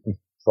acts like he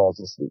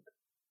falls asleep.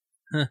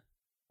 Huh.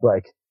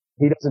 Like,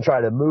 he doesn't try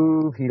to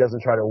move, he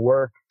doesn't try to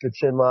work the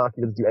chin lock,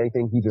 he doesn't do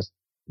anything, he just,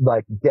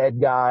 like, dead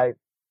guy,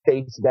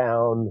 face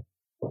down,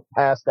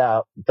 passed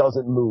out,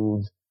 doesn't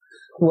move.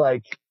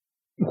 Like,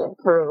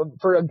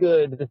 for a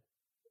good,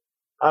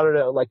 I don't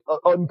know, like,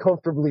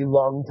 uncomfortably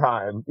long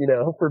time, you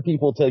know, for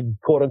people to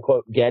quote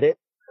unquote get it,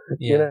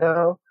 you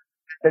know?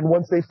 And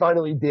once they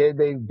finally did,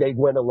 they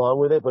went along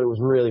with it, but it was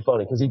really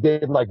funny because he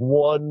did like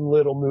one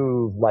little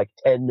move like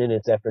 10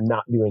 minutes after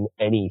not doing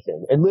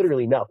anything and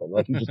literally nothing.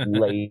 Like he just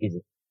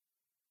laid.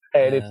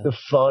 And it's the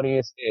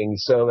funniest thing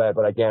so bad,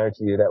 but I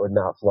guarantee you that would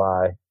not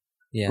fly.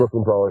 Yeah.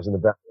 Brooklyn Brawlers in the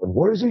back.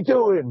 What is he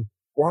doing?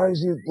 Why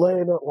is he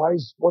laying up?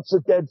 What's the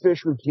dead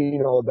fish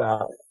routine all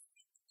about?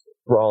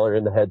 Brawler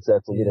in the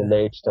headsets, a little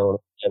Nate telling him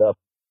to get up,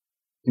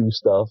 do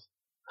stuff.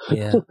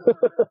 Yeah.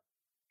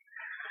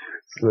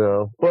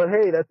 So, but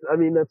hey,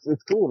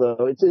 it's cool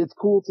though. It's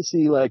cool to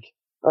see, like,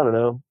 I don't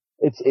know,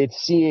 it's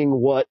seeing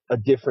what a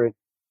different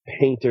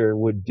painter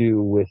would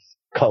do with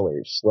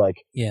colors.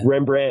 Like,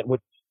 Rembrandt would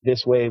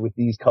this way with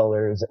these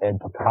colors and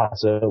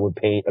Picasso would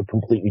paint a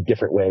completely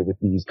different way with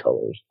these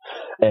colors.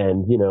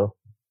 And, you know,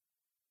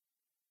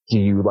 do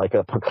you like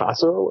a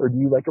Picasso or do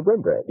you like a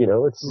Rembrandt? You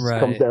know, it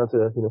comes down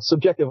to, you know,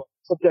 subjective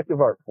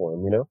art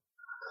form, you know?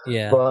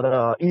 Yeah.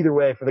 But, either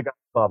way, for the guys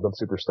involved, I'm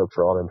super stoked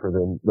for all them, for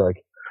them, like,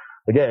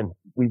 again,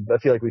 I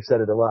feel like we've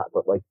said it a lot,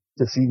 but like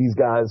to see these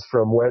guys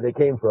from where they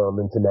came from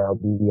and to now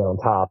be on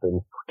top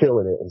and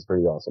killing it is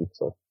pretty awesome.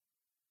 So.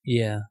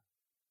 Yeah,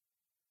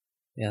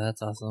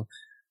 that's awesome.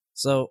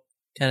 So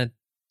kind of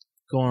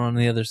going on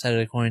the other side of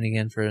the coin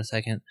again for a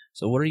second.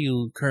 So what are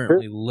you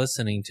currently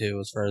listening to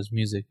as far as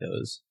music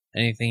goes?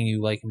 Anything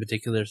you like in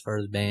particular as far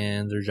as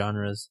bands or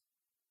genres?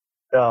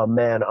 Oh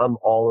man, I'm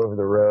all over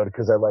the road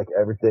because I like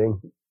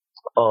everything.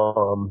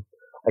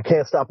 I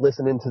can't stop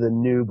listening to the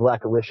new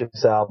Black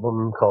Alicious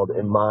album called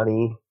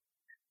Imani.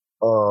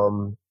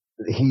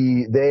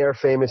 They are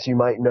famous, you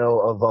might know,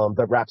 of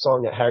the rap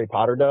song that Harry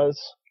Potter does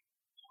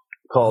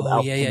called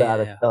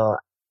Alphabetic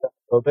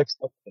Aerobics.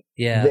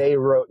 Yeah. They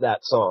wrote that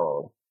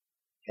song.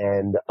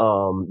 And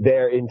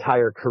their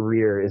entire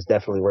career is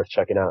definitely worth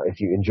checking out if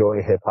you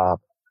enjoy hip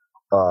hop.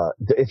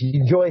 If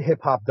you enjoy hip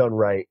hop done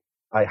right,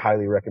 I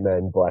highly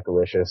recommend Black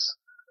Alicious,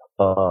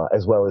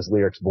 as well as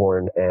Lyrics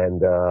Born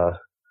and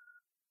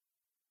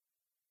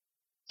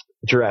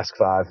Jurassic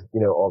 5, you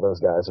know, all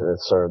those guys are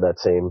sort of that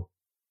same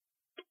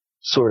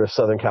sort of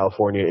Southern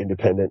California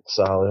independent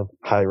style.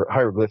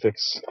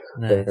 Hieroglyphics.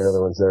 Nice. They're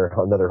another ones. They're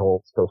another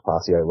whole Coast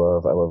posse I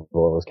love. I love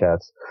all those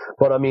cats.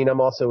 But I mean, I'm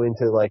also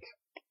into like,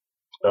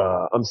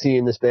 I'm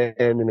seeing this band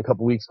in a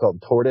couple weeks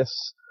called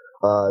Tortoise.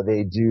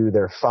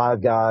 They're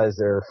 5 guys.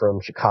 They're from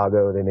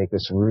Chicago. They make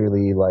this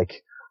really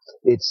like,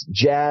 it's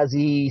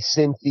jazzy,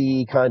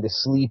 synthy, kind of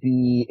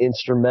sleepy,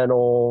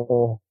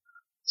 instrumental,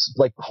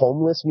 like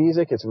homeless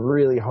music. It's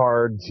really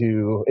hard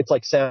it's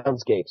like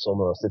soundscapes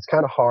almost. It's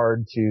kind of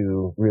hard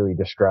to really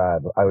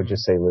describe. I would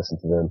just say listen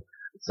to them.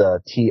 It's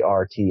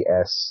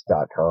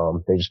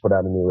trts.com. They just put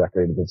out a new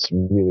record. It's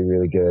really,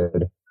 really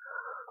good.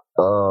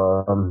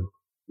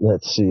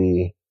 let's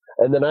see.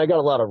 And then I got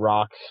a lot of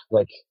rock,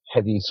 like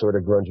heavy sort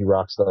of grungy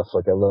rock stuff.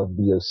 Like I love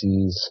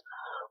VOCs.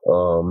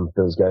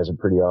 Those guys are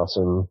pretty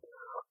awesome.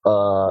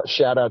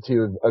 Shout out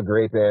to a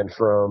great band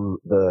from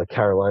the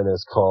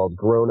Carolinas called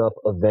Grown Up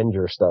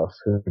Avenger Stuff,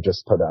 who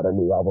just put out a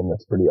new album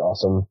that's pretty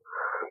awesome.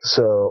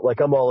 So,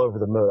 like, I'm all over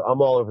the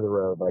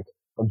road. Like,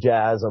 I'm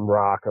jazz, I'm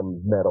rock,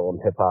 I'm metal, I'm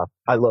hip hop.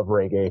 I love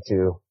reggae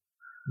too.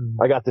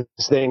 I got this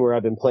thing where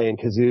I've been playing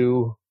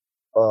kazoo,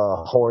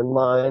 horn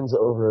lines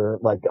over,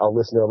 like, I'll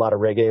listen to a lot of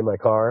reggae in my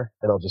car,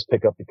 and I'll just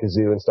pick up the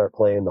kazoo and start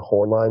playing the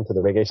horn line to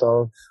the reggae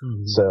song.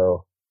 Mm-hmm.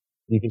 So,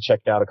 you can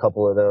check out a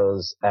couple of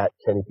those at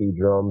Kenny P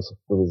Drums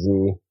with a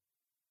Z.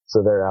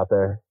 So they're out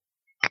there.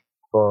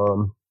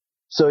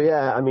 So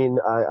yeah, I mean,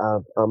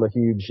 I'm a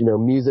huge,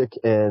 music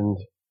and,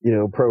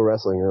 pro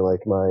wrestling are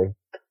like my,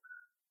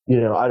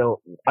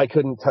 I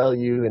couldn't tell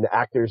you an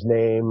actor's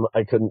name.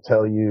 I couldn't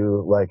tell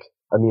you,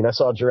 I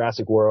saw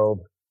Jurassic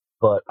World,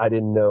 but I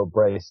didn't know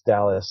Bryce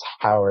Dallas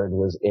Howard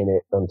was in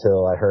it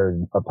until I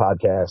heard a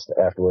podcast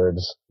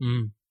afterwards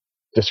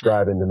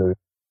describing the movie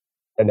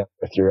and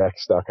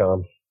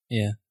withyourx.com.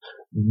 Yeah.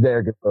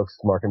 They're good folks,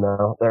 Mark and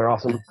Mal. They're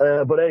awesome.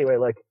 But anyway,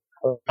 I'm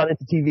not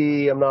into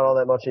TV. I'm not all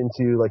that much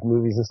into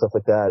movies and stuff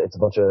like that. It's a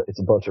bunch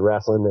of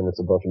wrestling and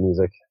it's a bunch of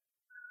music.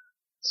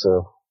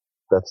 So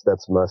that's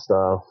my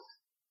style.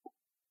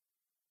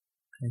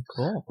 Okay,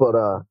 cool. But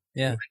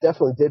yeah,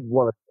 definitely did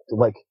want to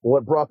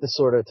what brought this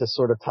to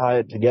tie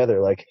it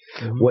together.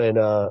 When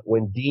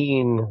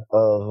Dean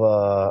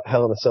of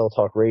Hell in a Cell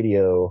Talk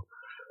Radio,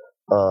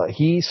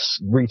 he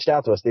reached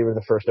out to us. They were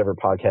the first ever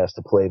podcast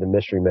to play the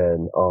Mystery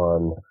Men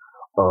on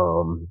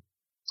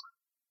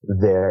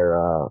their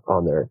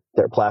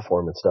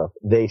platform and stuff.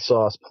 They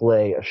saw us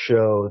play a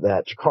show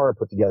that Chikara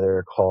put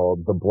together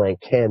called The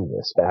Blank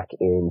Canvas back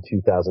in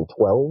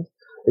 2012.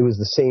 It was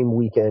the same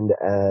weekend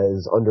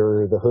as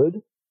Under the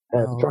Hood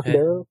at the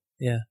Trocadero.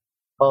 Yeah.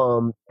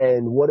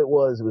 And what it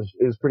was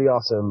pretty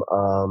awesome.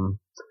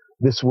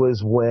 This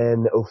was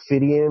when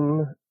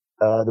Ophidian,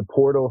 the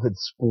portal had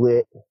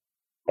split,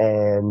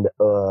 and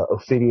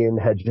Ophidian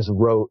had just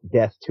wrote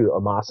Death to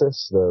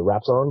Amasis, the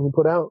rap song he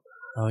put out.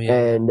 Oh, yeah.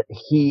 And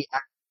he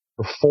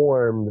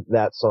performed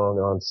that song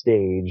on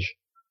stage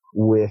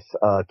with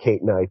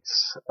Kate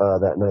Knights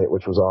that night,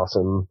 which was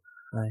awesome.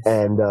 Nice.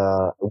 And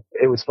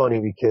it was funny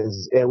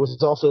because it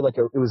was also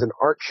it was an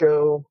art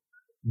show.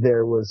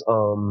 There was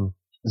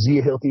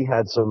Zia Hilty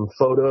had some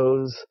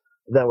photos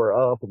that were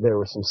up. There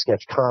was some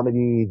sketch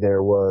comedy.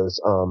 There was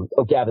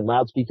Gavin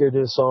Loudspeaker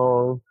did a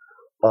song.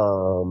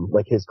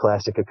 His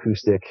classic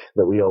acoustic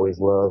that we always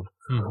love.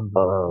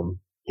 Mm-hmm.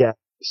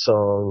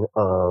 Song.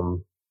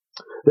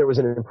 There was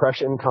an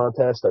impression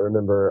contest. I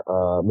remember,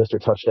 Mr.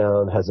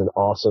 Touchdown has an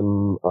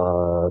awesome,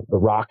 The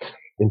Rock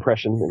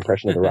impression of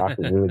The Rock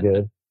was really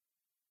good.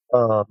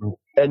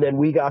 And then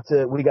we got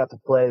to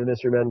play, the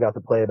Mystery Men got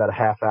to play about a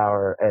half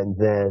hour, and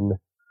then,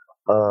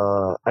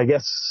 I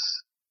guess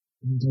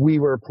we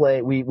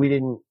played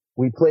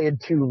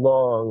too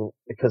long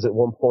because at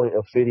one point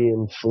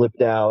Ophidian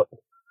flipped out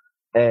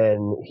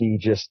and he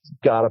just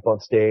got up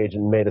on stage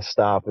and made us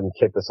stop and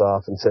kicked us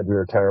off and said we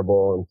were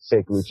terrible and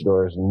fake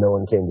luchadors and no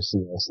one came to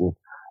see us and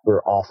we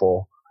were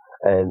awful.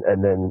 And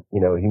then, he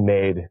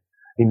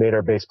made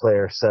our bass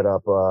player set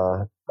up,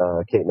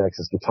 Kate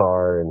Knights'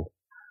 guitar, and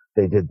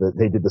they did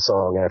the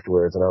song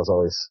afterwards. And I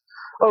was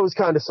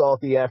kind of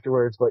salty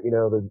afterwards, but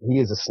he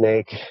is a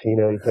snake,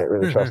 you can't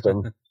really trust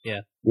him. Yeah.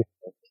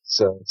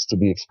 So it's to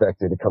be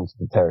expected. It comes to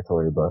the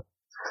territory, but.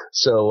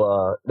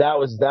 So, that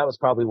was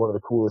probably one of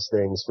the coolest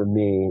things for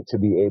me to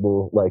be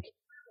able,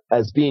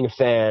 as being a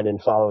fan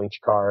and following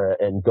Chikara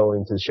and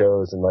going to the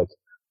shows, and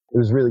it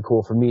was really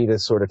cool for me to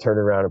sort of turn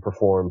around and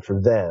perform for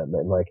them,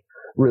 and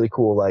really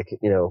cool,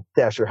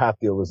 Dasher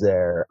Hatfield was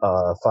there,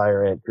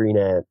 Fire Ant, Green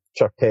Ant,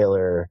 Chuck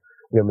Taylor,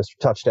 Mr.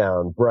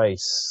 Touchdown,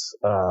 Bryce,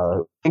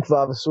 Wink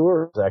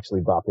Vavasour was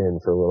actually bopped in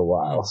for a little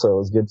while, so it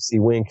was good to see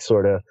Wink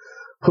sort of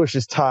push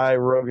his tie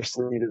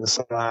roguishly to the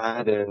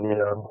side and,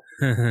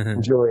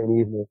 enjoy an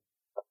evening.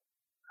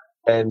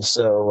 And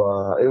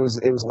so, it was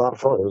a lot of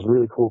fun. It was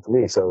really cool for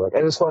me. So,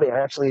 it was funny.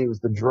 It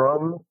was the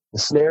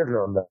snare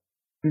drum that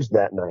I used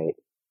that night.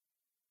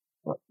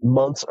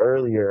 Months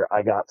earlier,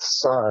 I got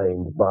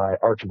signed by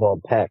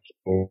Archibald Peck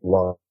in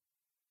Long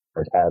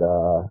at,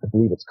 I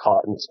believe it's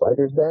Caught in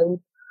Spider's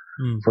Bend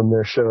from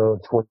their show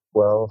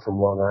 2012 from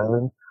Long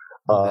Island.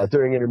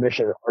 During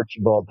intermission,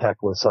 Archibald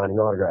Peck was signing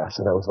autographs,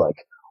 and I was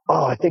like,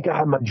 oh, I think I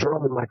have my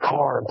drum in my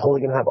car. I'm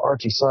totally going to have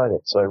Archie sign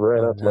it. So I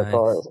ran out to my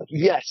car. I was like,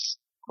 yes.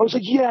 I was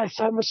like, yes,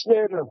 I'm a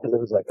snare drum. Because it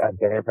was at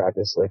band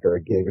practice, or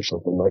a gig or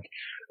something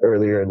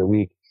earlier in the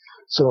week.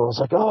 So I was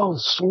like, oh,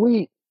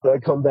 sweet. So I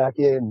come back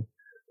in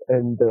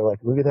and they're like,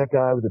 look at that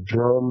guy with the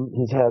drum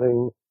he's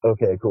having.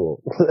 Okay,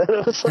 cool. And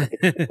I was like,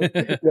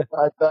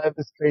 I have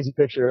this crazy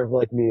picture of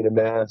me in a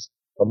mask.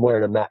 I'm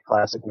wearing a Matt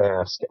Classic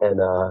mask and,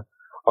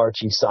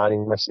 Archie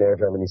signing my snare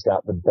drum, and he's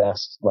got the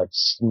best,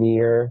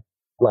 sneer,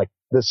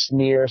 the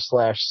sneer /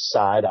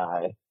 side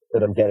eye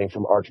that I'm getting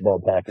from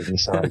Archibald Peck as he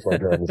signs my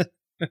drums.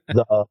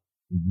 The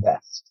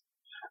best.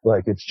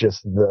 Like, it's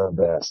just the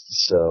best.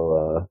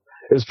 So,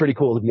 it was pretty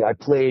cool to be, I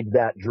played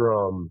that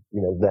drum,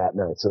 that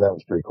night. So that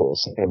was pretty cool.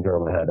 Same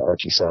drum I had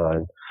Archie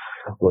sign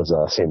was,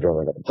 same drum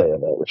I got to play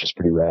that night, which is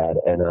pretty rad.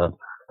 And,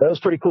 that was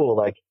pretty cool.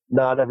 Like,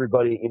 not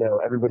everybody,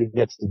 everybody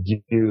gets to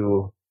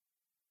do,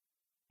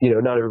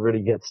 not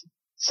everybody gets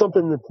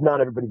something that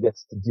not everybody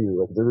gets to do.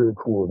 Like, it's a really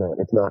cool event.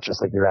 It's not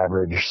just like your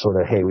average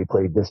sort of, hey, we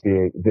played this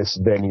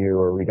venue,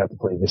 or we got to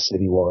play this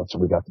city once,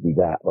 or we got to do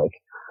that. Like,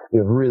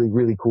 really,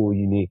 really cool,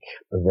 unique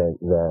event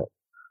that,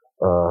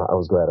 I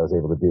was glad I was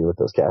able to do with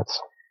those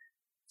cats.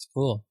 That's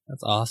cool.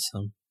 That's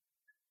awesome.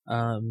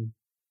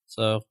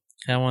 So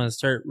kind of want to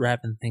start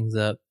wrapping things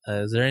up.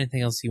 Is there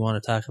anything else you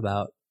want to talk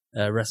about,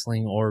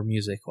 wrestling or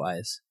music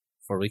wise,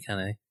 before we kind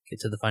of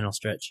get to the final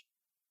stretch?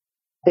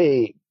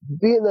 Hey,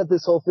 being that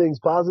this whole thing's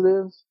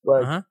positive,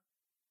 like,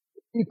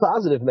 be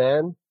positive,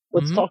 man.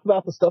 Let's talk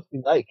about the stuff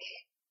we like,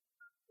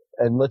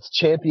 and let's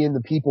champion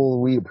the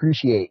people we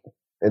appreciate,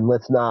 and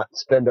let's not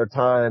spend our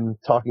time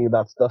talking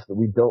about stuff that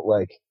we don't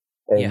like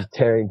and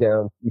tearing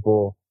down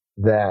people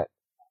that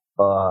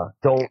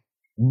don't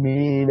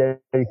mean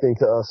anything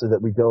to us or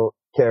that we don't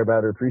care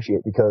about or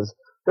appreciate, because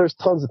there's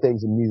tons of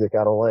things in music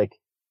I don't like,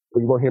 but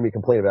you won't hear me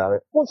complain about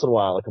it. Once in a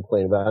while I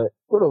complain about it,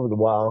 but over the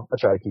while I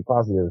try to keep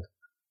positive.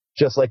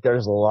 Just like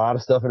there's a lot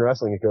of stuff in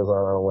wrestling that goes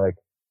on I don't like.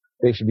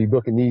 They should be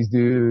booking these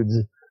dudes.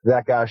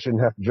 That guy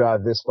shouldn't have to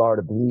drive this far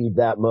to bleed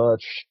that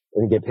much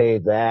and get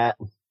paid that.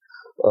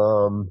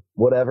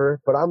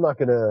 Whatever. But I'm not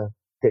gonna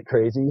get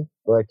crazy.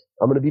 Like,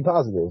 I'm gonna be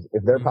positive.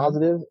 If they're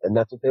positive and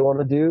that's what they want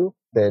to do,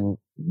 then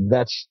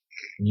that's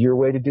your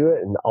way to do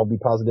it, and I'll be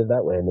positive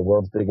that way. And the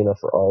world's big enough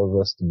for all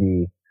of us to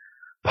be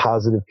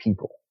positive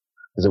people,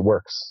 because it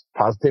works.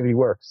 Positivity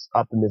works.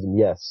 Optimism,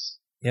 yes.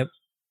 Yep.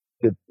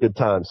 Good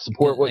times.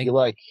 Support what you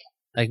like.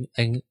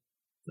 I'm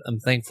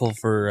thankful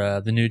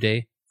for the New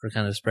Day for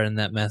kind of spreading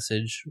that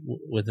message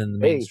within the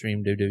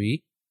mainstream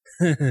WWE.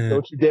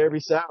 Don't you dare be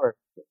sour.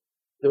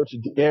 Don't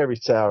you dare be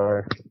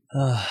sour.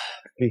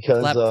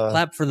 Because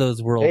clap for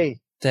those world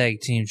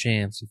tag team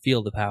champs and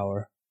feel the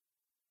power.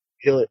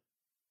 Feel it.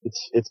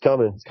 It's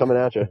coming. It's coming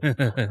at you.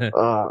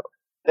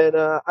 I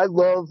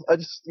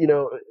just,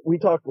 we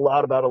talked a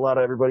lot about a lot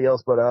of everybody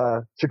else, but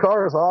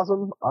Chikara is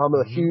awesome. I'm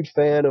a huge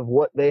fan of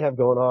what they have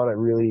going on. I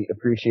really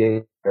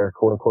appreciate their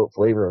quote unquote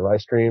flavor of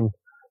ice cream.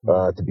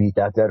 To beat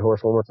that dead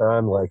horse one more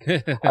time. Like,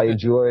 I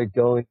enjoy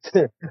going,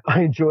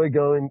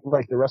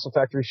 like, the Wrestle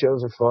Factory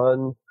shows are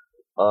fun.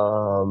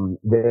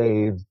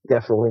 They've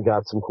definitely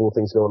got some cool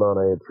things going on.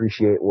 I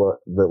appreciate the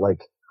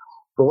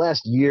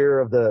last year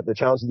of the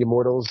Challenge of the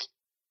Immortals.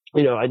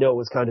 I know it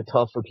was kind of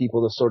tough for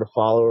people to sort of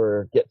follow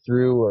or get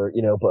through, or,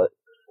 but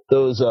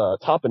those,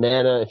 Top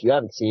Banana, if you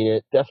haven't seen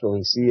it,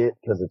 definitely see it,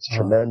 because it's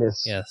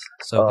tremendous. Yes.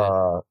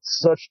 So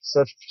good.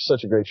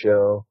 Such a great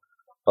show.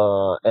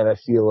 And I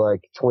feel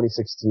like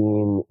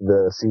 2016,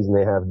 the season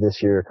they have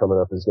this year coming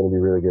up, is going to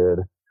be really good.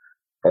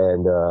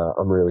 And,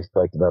 I'm really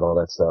psyched about all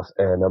that stuff.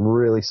 And I'm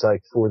really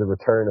psyched for the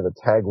return of the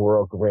Tag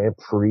World Grand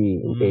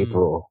Prix in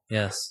April.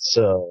 Yes.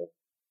 So,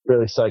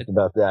 really psyched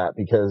about that,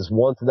 because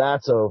once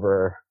that's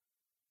over,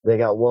 they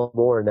got one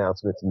more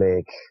announcement to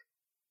make.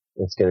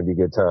 It's going to be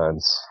good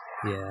times.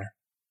 Yeah.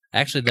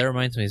 Actually, that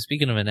reminds me,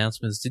 speaking of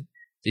announcements, did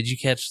you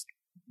catch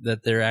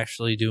that they're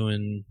actually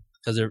doing,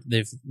 because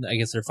I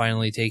guess they're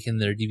finally taking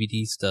their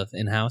DVD stuff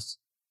in-house?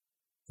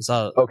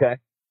 Okay.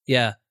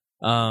 Yeah.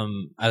 I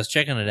was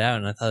checking it out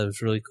and I thought it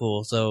was really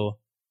cool. So,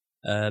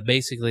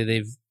 basically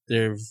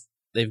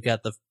they've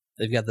got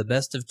the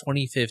best of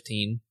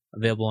 2015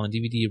 available on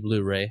DVD or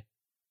Blu-ray,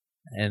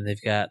 and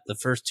they've got the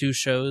first two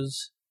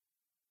shows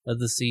of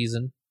the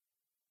season.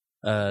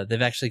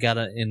 They've actually got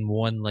it in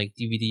one, like,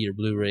 DVD or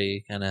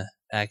Blu-ray kind of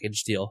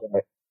package deal.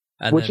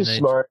 Right. Which is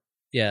smart.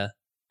 Yeah.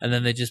 And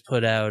then they just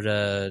put out,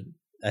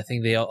 I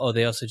think they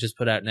also just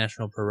put out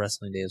National Pro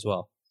Wrestling Day as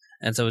well.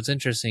 And so it's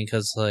interesting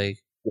because, like,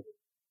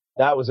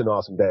 that was an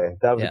awesome day.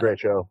 That was a great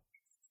show.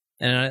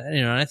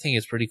 And I think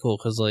it's pretty cool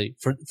because, like,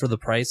 for the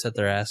price that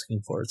they're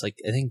asking for, it's like,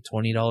 I think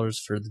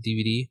 $20 for the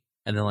DVD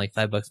and then like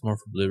 $5 more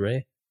for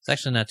Blu-ray. It's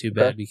actually not too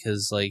bad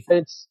because, like,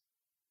 it's,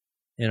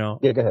 yeah,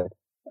 go ahead.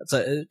 It's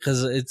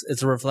because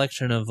it's a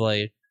reflection of,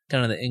 like,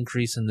 kind of the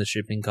increase in the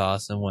shipping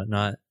costs and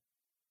whatnot.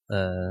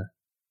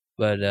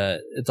 But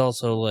it's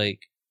also like,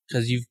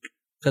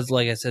 because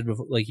like I said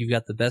before, like, you've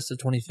got the best of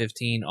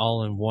 2015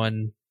 all in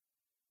one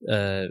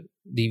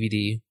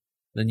DVD.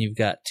 Then you've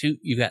got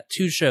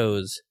two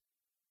shows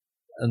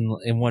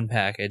in one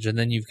package, and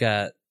then you've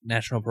got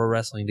National Pro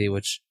Wrestling Day,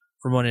 which,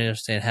 from what I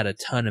understand, had a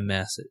ton of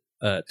matches.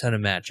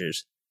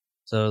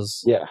 So it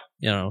was,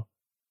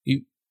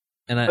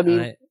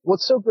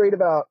 what's so great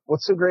about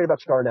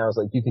Chikara now is,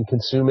 like, you can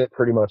consume it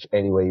pretty much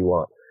any way you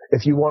want.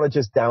 If you want to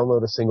just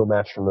download a single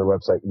match from their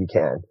website, you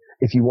can.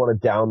 If you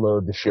want to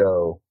download the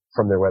show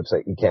from their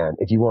website, you can.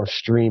 If you want to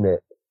stream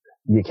it,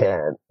 you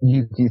can.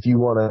 If you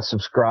want to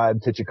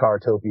subscribe to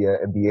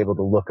Chikaratopia and be able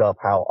to look up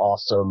how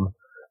awesome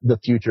the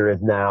future is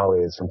now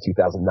is from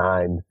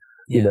 2009,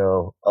 you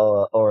know,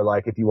 or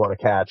like if you want to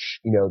catch,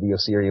 you know, the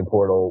Osirian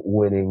Portal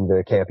winning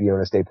the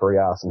Campeones de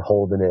Parias and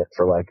holding it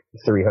for like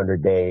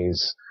 300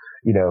 days,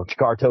 you know,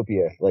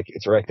 Chikartopia, like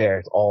it's right there.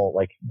 It's all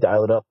like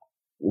dial it up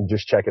and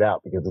just check it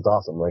out because it's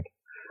awesome. Like,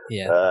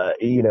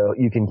 you know,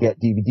 you can get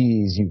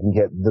DVDs, you can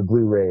get the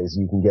Blu-rays,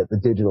 you can get the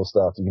digital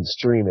stuff, you can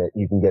stream it,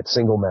 you can get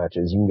single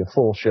matches, you can get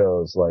full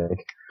shows.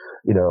 Like,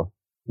 you know,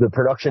 the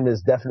production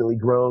has definitely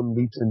grown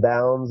leaps and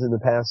bounds in the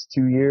past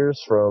 2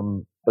 years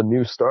from a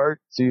new start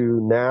to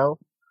now.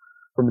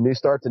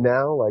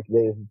 Like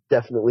they've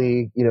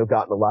definitely, you know,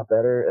 gotten a lot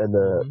better and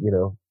you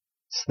know,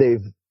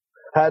 they've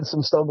had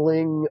some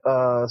stumbling, you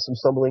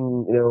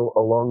know,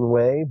 along the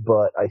way,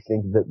 but I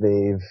think that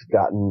they've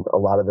gotten a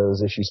lot of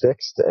those issues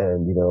fixed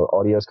and, you know,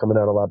 audio's coming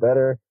out a lot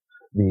better.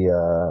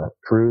 The,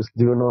 crew's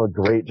doing a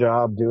great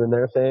job doing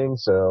their thing.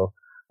 So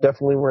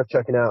definitely worth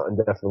checking out and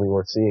definitely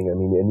worth seeing. I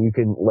mean, and you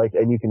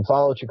can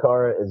follow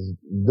Chikara as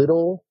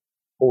little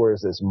or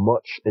as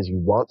much as you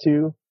want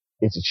to.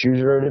 It's a choose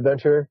your own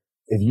adventure.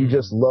 If you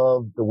just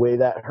love the way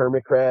that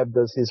Hermit Crab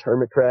does his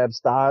Hermit Crab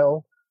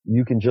style,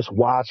 you can just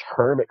watch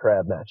Hermit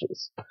Crab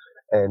matches.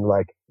 And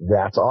like,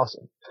 that's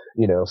awesome.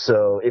 You know,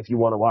 so if you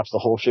want to watch the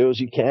whole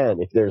shows, you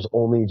can. If there's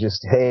only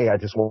just, hey, I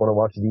just want to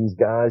watch these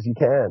guys, you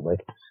can.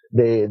 Like,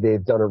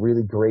 they've done a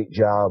really great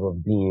job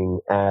of being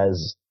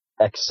as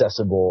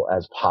accessible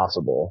as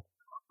possible.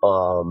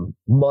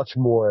 Much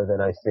more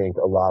than I think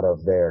a lot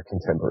of their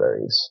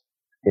contemporaries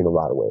in a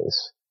lot of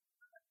ways.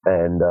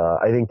 And,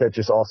 I think that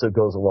just also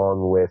goes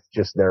along with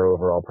just their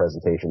overall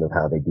presentation of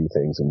how they do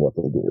things and what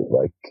they do.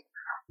 Like,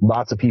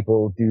 lots of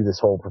people do this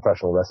whole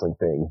professional wrestling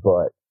thing,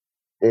 but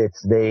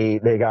they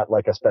got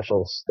like a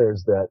special,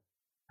 there's that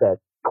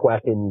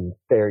quacking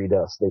fairy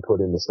dust they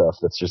put in the stuff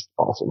that's just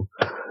awesome.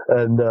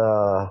 And,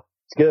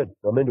 it's good.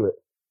 I'm into it.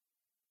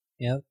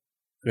 Yep.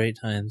 Great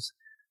times.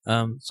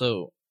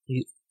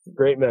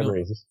 Great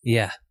memories.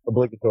 Yeah.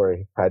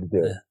 Obligatory. Had to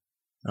do it.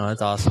 Oh,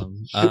 that's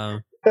awesome.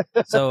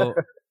 So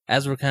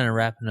as we're kind of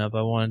wrapping up,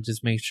 I want to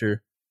just make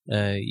sure,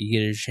 you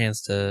get a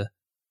chance to,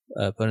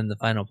 put in the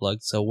final plug.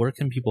 So where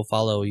can people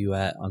follow you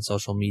at on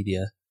social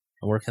media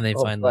and where can they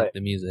find like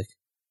the music?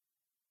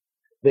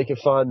 They can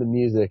find the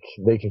music.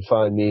 They can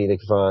find me.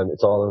 It's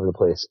all over the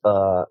place.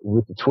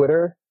 With the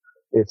Twitter,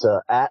 it's,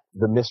 at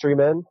the Mystery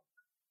Men.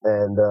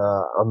 And,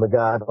 I'm the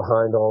guy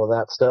behind all of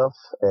that stuff.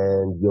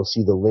 And you'll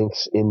see the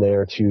links in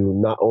there to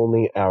not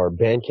only our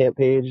Bandcamp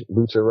page,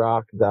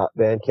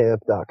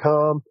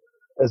 lucharock.bandcamp.com,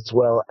 as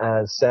well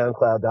as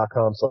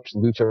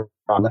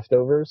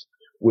soundcloud.com/lucharock-leftovers,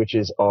 which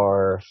is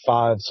our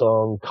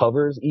 5-song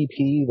covers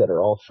EP that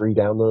are all free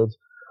downloads.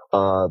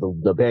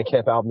 The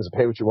Bandcamp album is a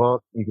pay what you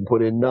want. You can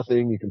put in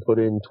nothing. You can put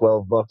in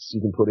 $12.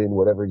 You can put in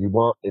whatever you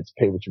want. It's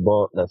pay what you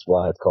want. That's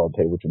why it's called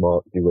pay what you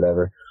want. Do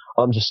whatever.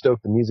 I'm just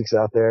stoked the music's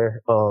out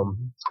there.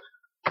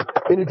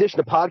 In addition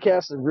to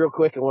podcasts, and real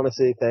quick, I want to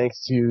say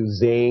thanks to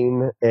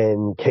Zane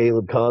and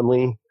Caleb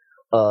Conley.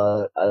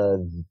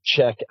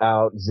 Check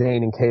out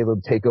Zane and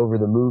Caleb Take Over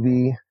the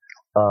Movie.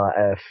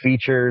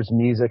 Features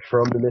music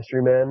from the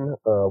Mystery Men.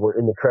 We're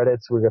in the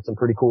credits. We've got some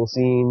pretty cool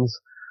scenes.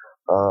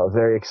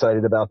 Very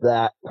excited about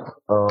that.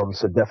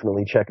 So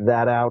definitely check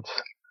that out.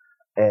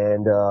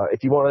 And,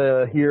 if you want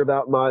to hear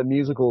about my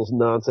musicals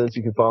nonsense,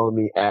 you can follow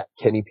me at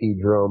Kenny P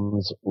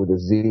Drums with a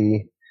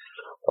Z.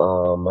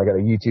 I got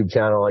a YouTube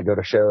channel. I go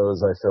to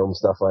shows. I film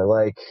stuff I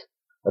like.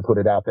 I put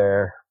it out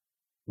there.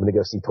 I'm going to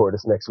go see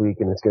Tortoise next week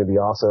and it's going to be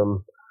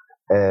awesome.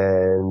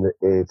 And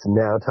it's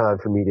now time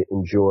for me to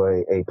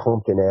enjoy a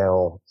pumpkin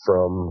ale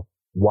from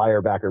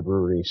Weyerbacher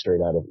Brewery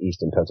straight out of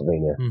Easton,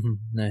 Pennsylvania. Mm-hmm.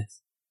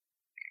 Nice.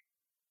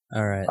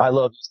 All right. I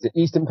love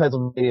Easton,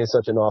 Pennsylvania is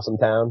such an awesome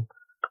town,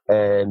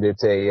 and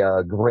it's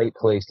a great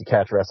place to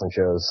catch wrestling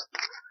shows.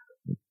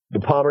 The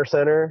Palmer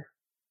Center,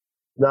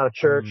 not a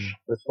church,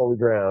 it's holy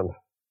ground.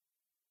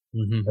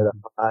 Mm-hmm. And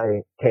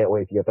I can't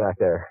wait to get back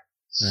there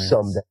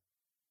someday.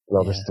 And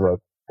I'll just throw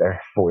it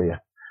there for you.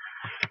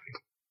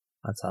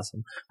 That's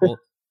awesome. Well,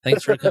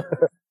 thanks for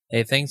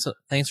thanks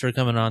for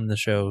coming on the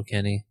show,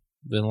 Kenny.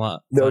 Been a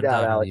lot. No fun doubt,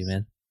 talking Alex. to you,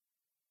 man.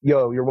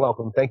 Yo, you're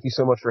welcome. Thank you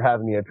so much for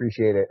having me. I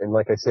appreciate it. And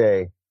like I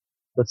say,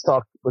 let's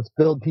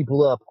build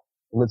people up,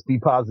 and let's be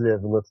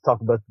positive, and let's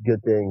talk about the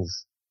good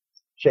things.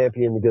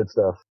 Champion the good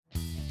stuff.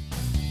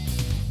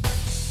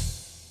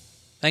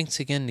 Thanks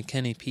again to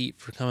Kenny Pete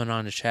for coming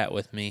on to chat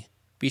with me.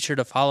 Be sure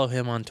to follow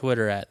him on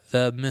Twitter at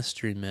The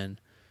Mystery Men.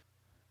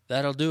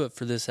 That'll do it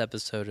for this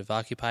episode of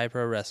Occupy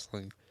Pro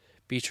Wrestling.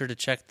 Be sure to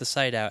check the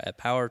site out at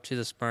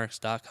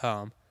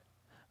powertothesmarks.com.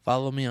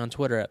 Follow me on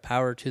Twitter at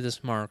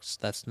powertothesmarks,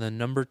 that's the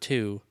number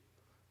 2.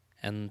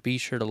 And be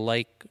sure to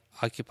like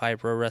Occupy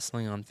Pro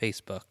Wrestling on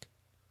Facebook.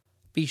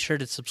 Be sure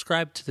to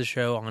subscribe to the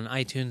show on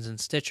iTunes and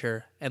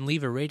Stitcher, and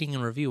leave a rating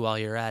and review while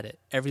you're at it.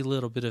 Every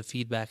little bit of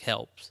feedback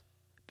helps.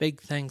 Big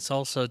thanks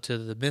also to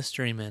the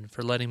Mystery Men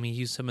for letting me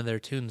use some of their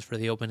tunes for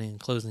the opening and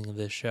closing of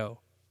this show.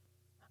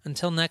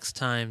 Until next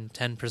time,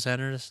 10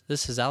 presenters,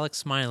 this is Alex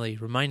Smiley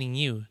reminding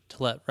you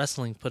to let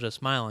wrestling put a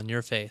smile on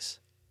your face.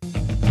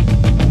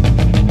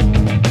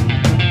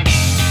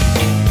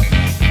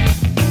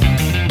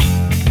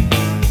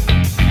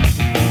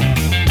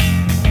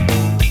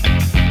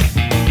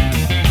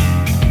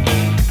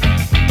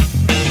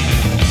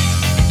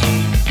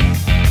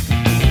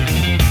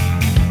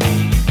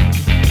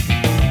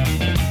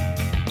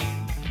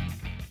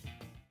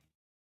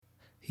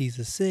 He's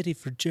a city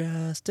for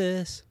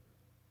justice,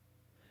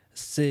 a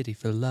city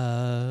for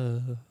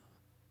love.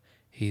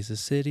 He's a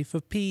city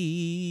for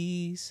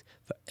peace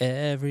for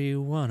every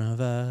one of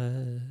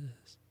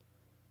us.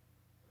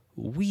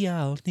 We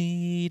all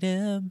need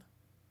him,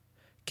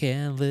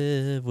 can't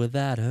live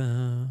without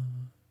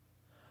him.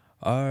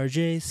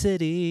 RJ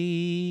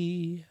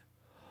City,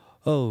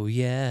 oh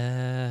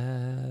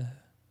yeah.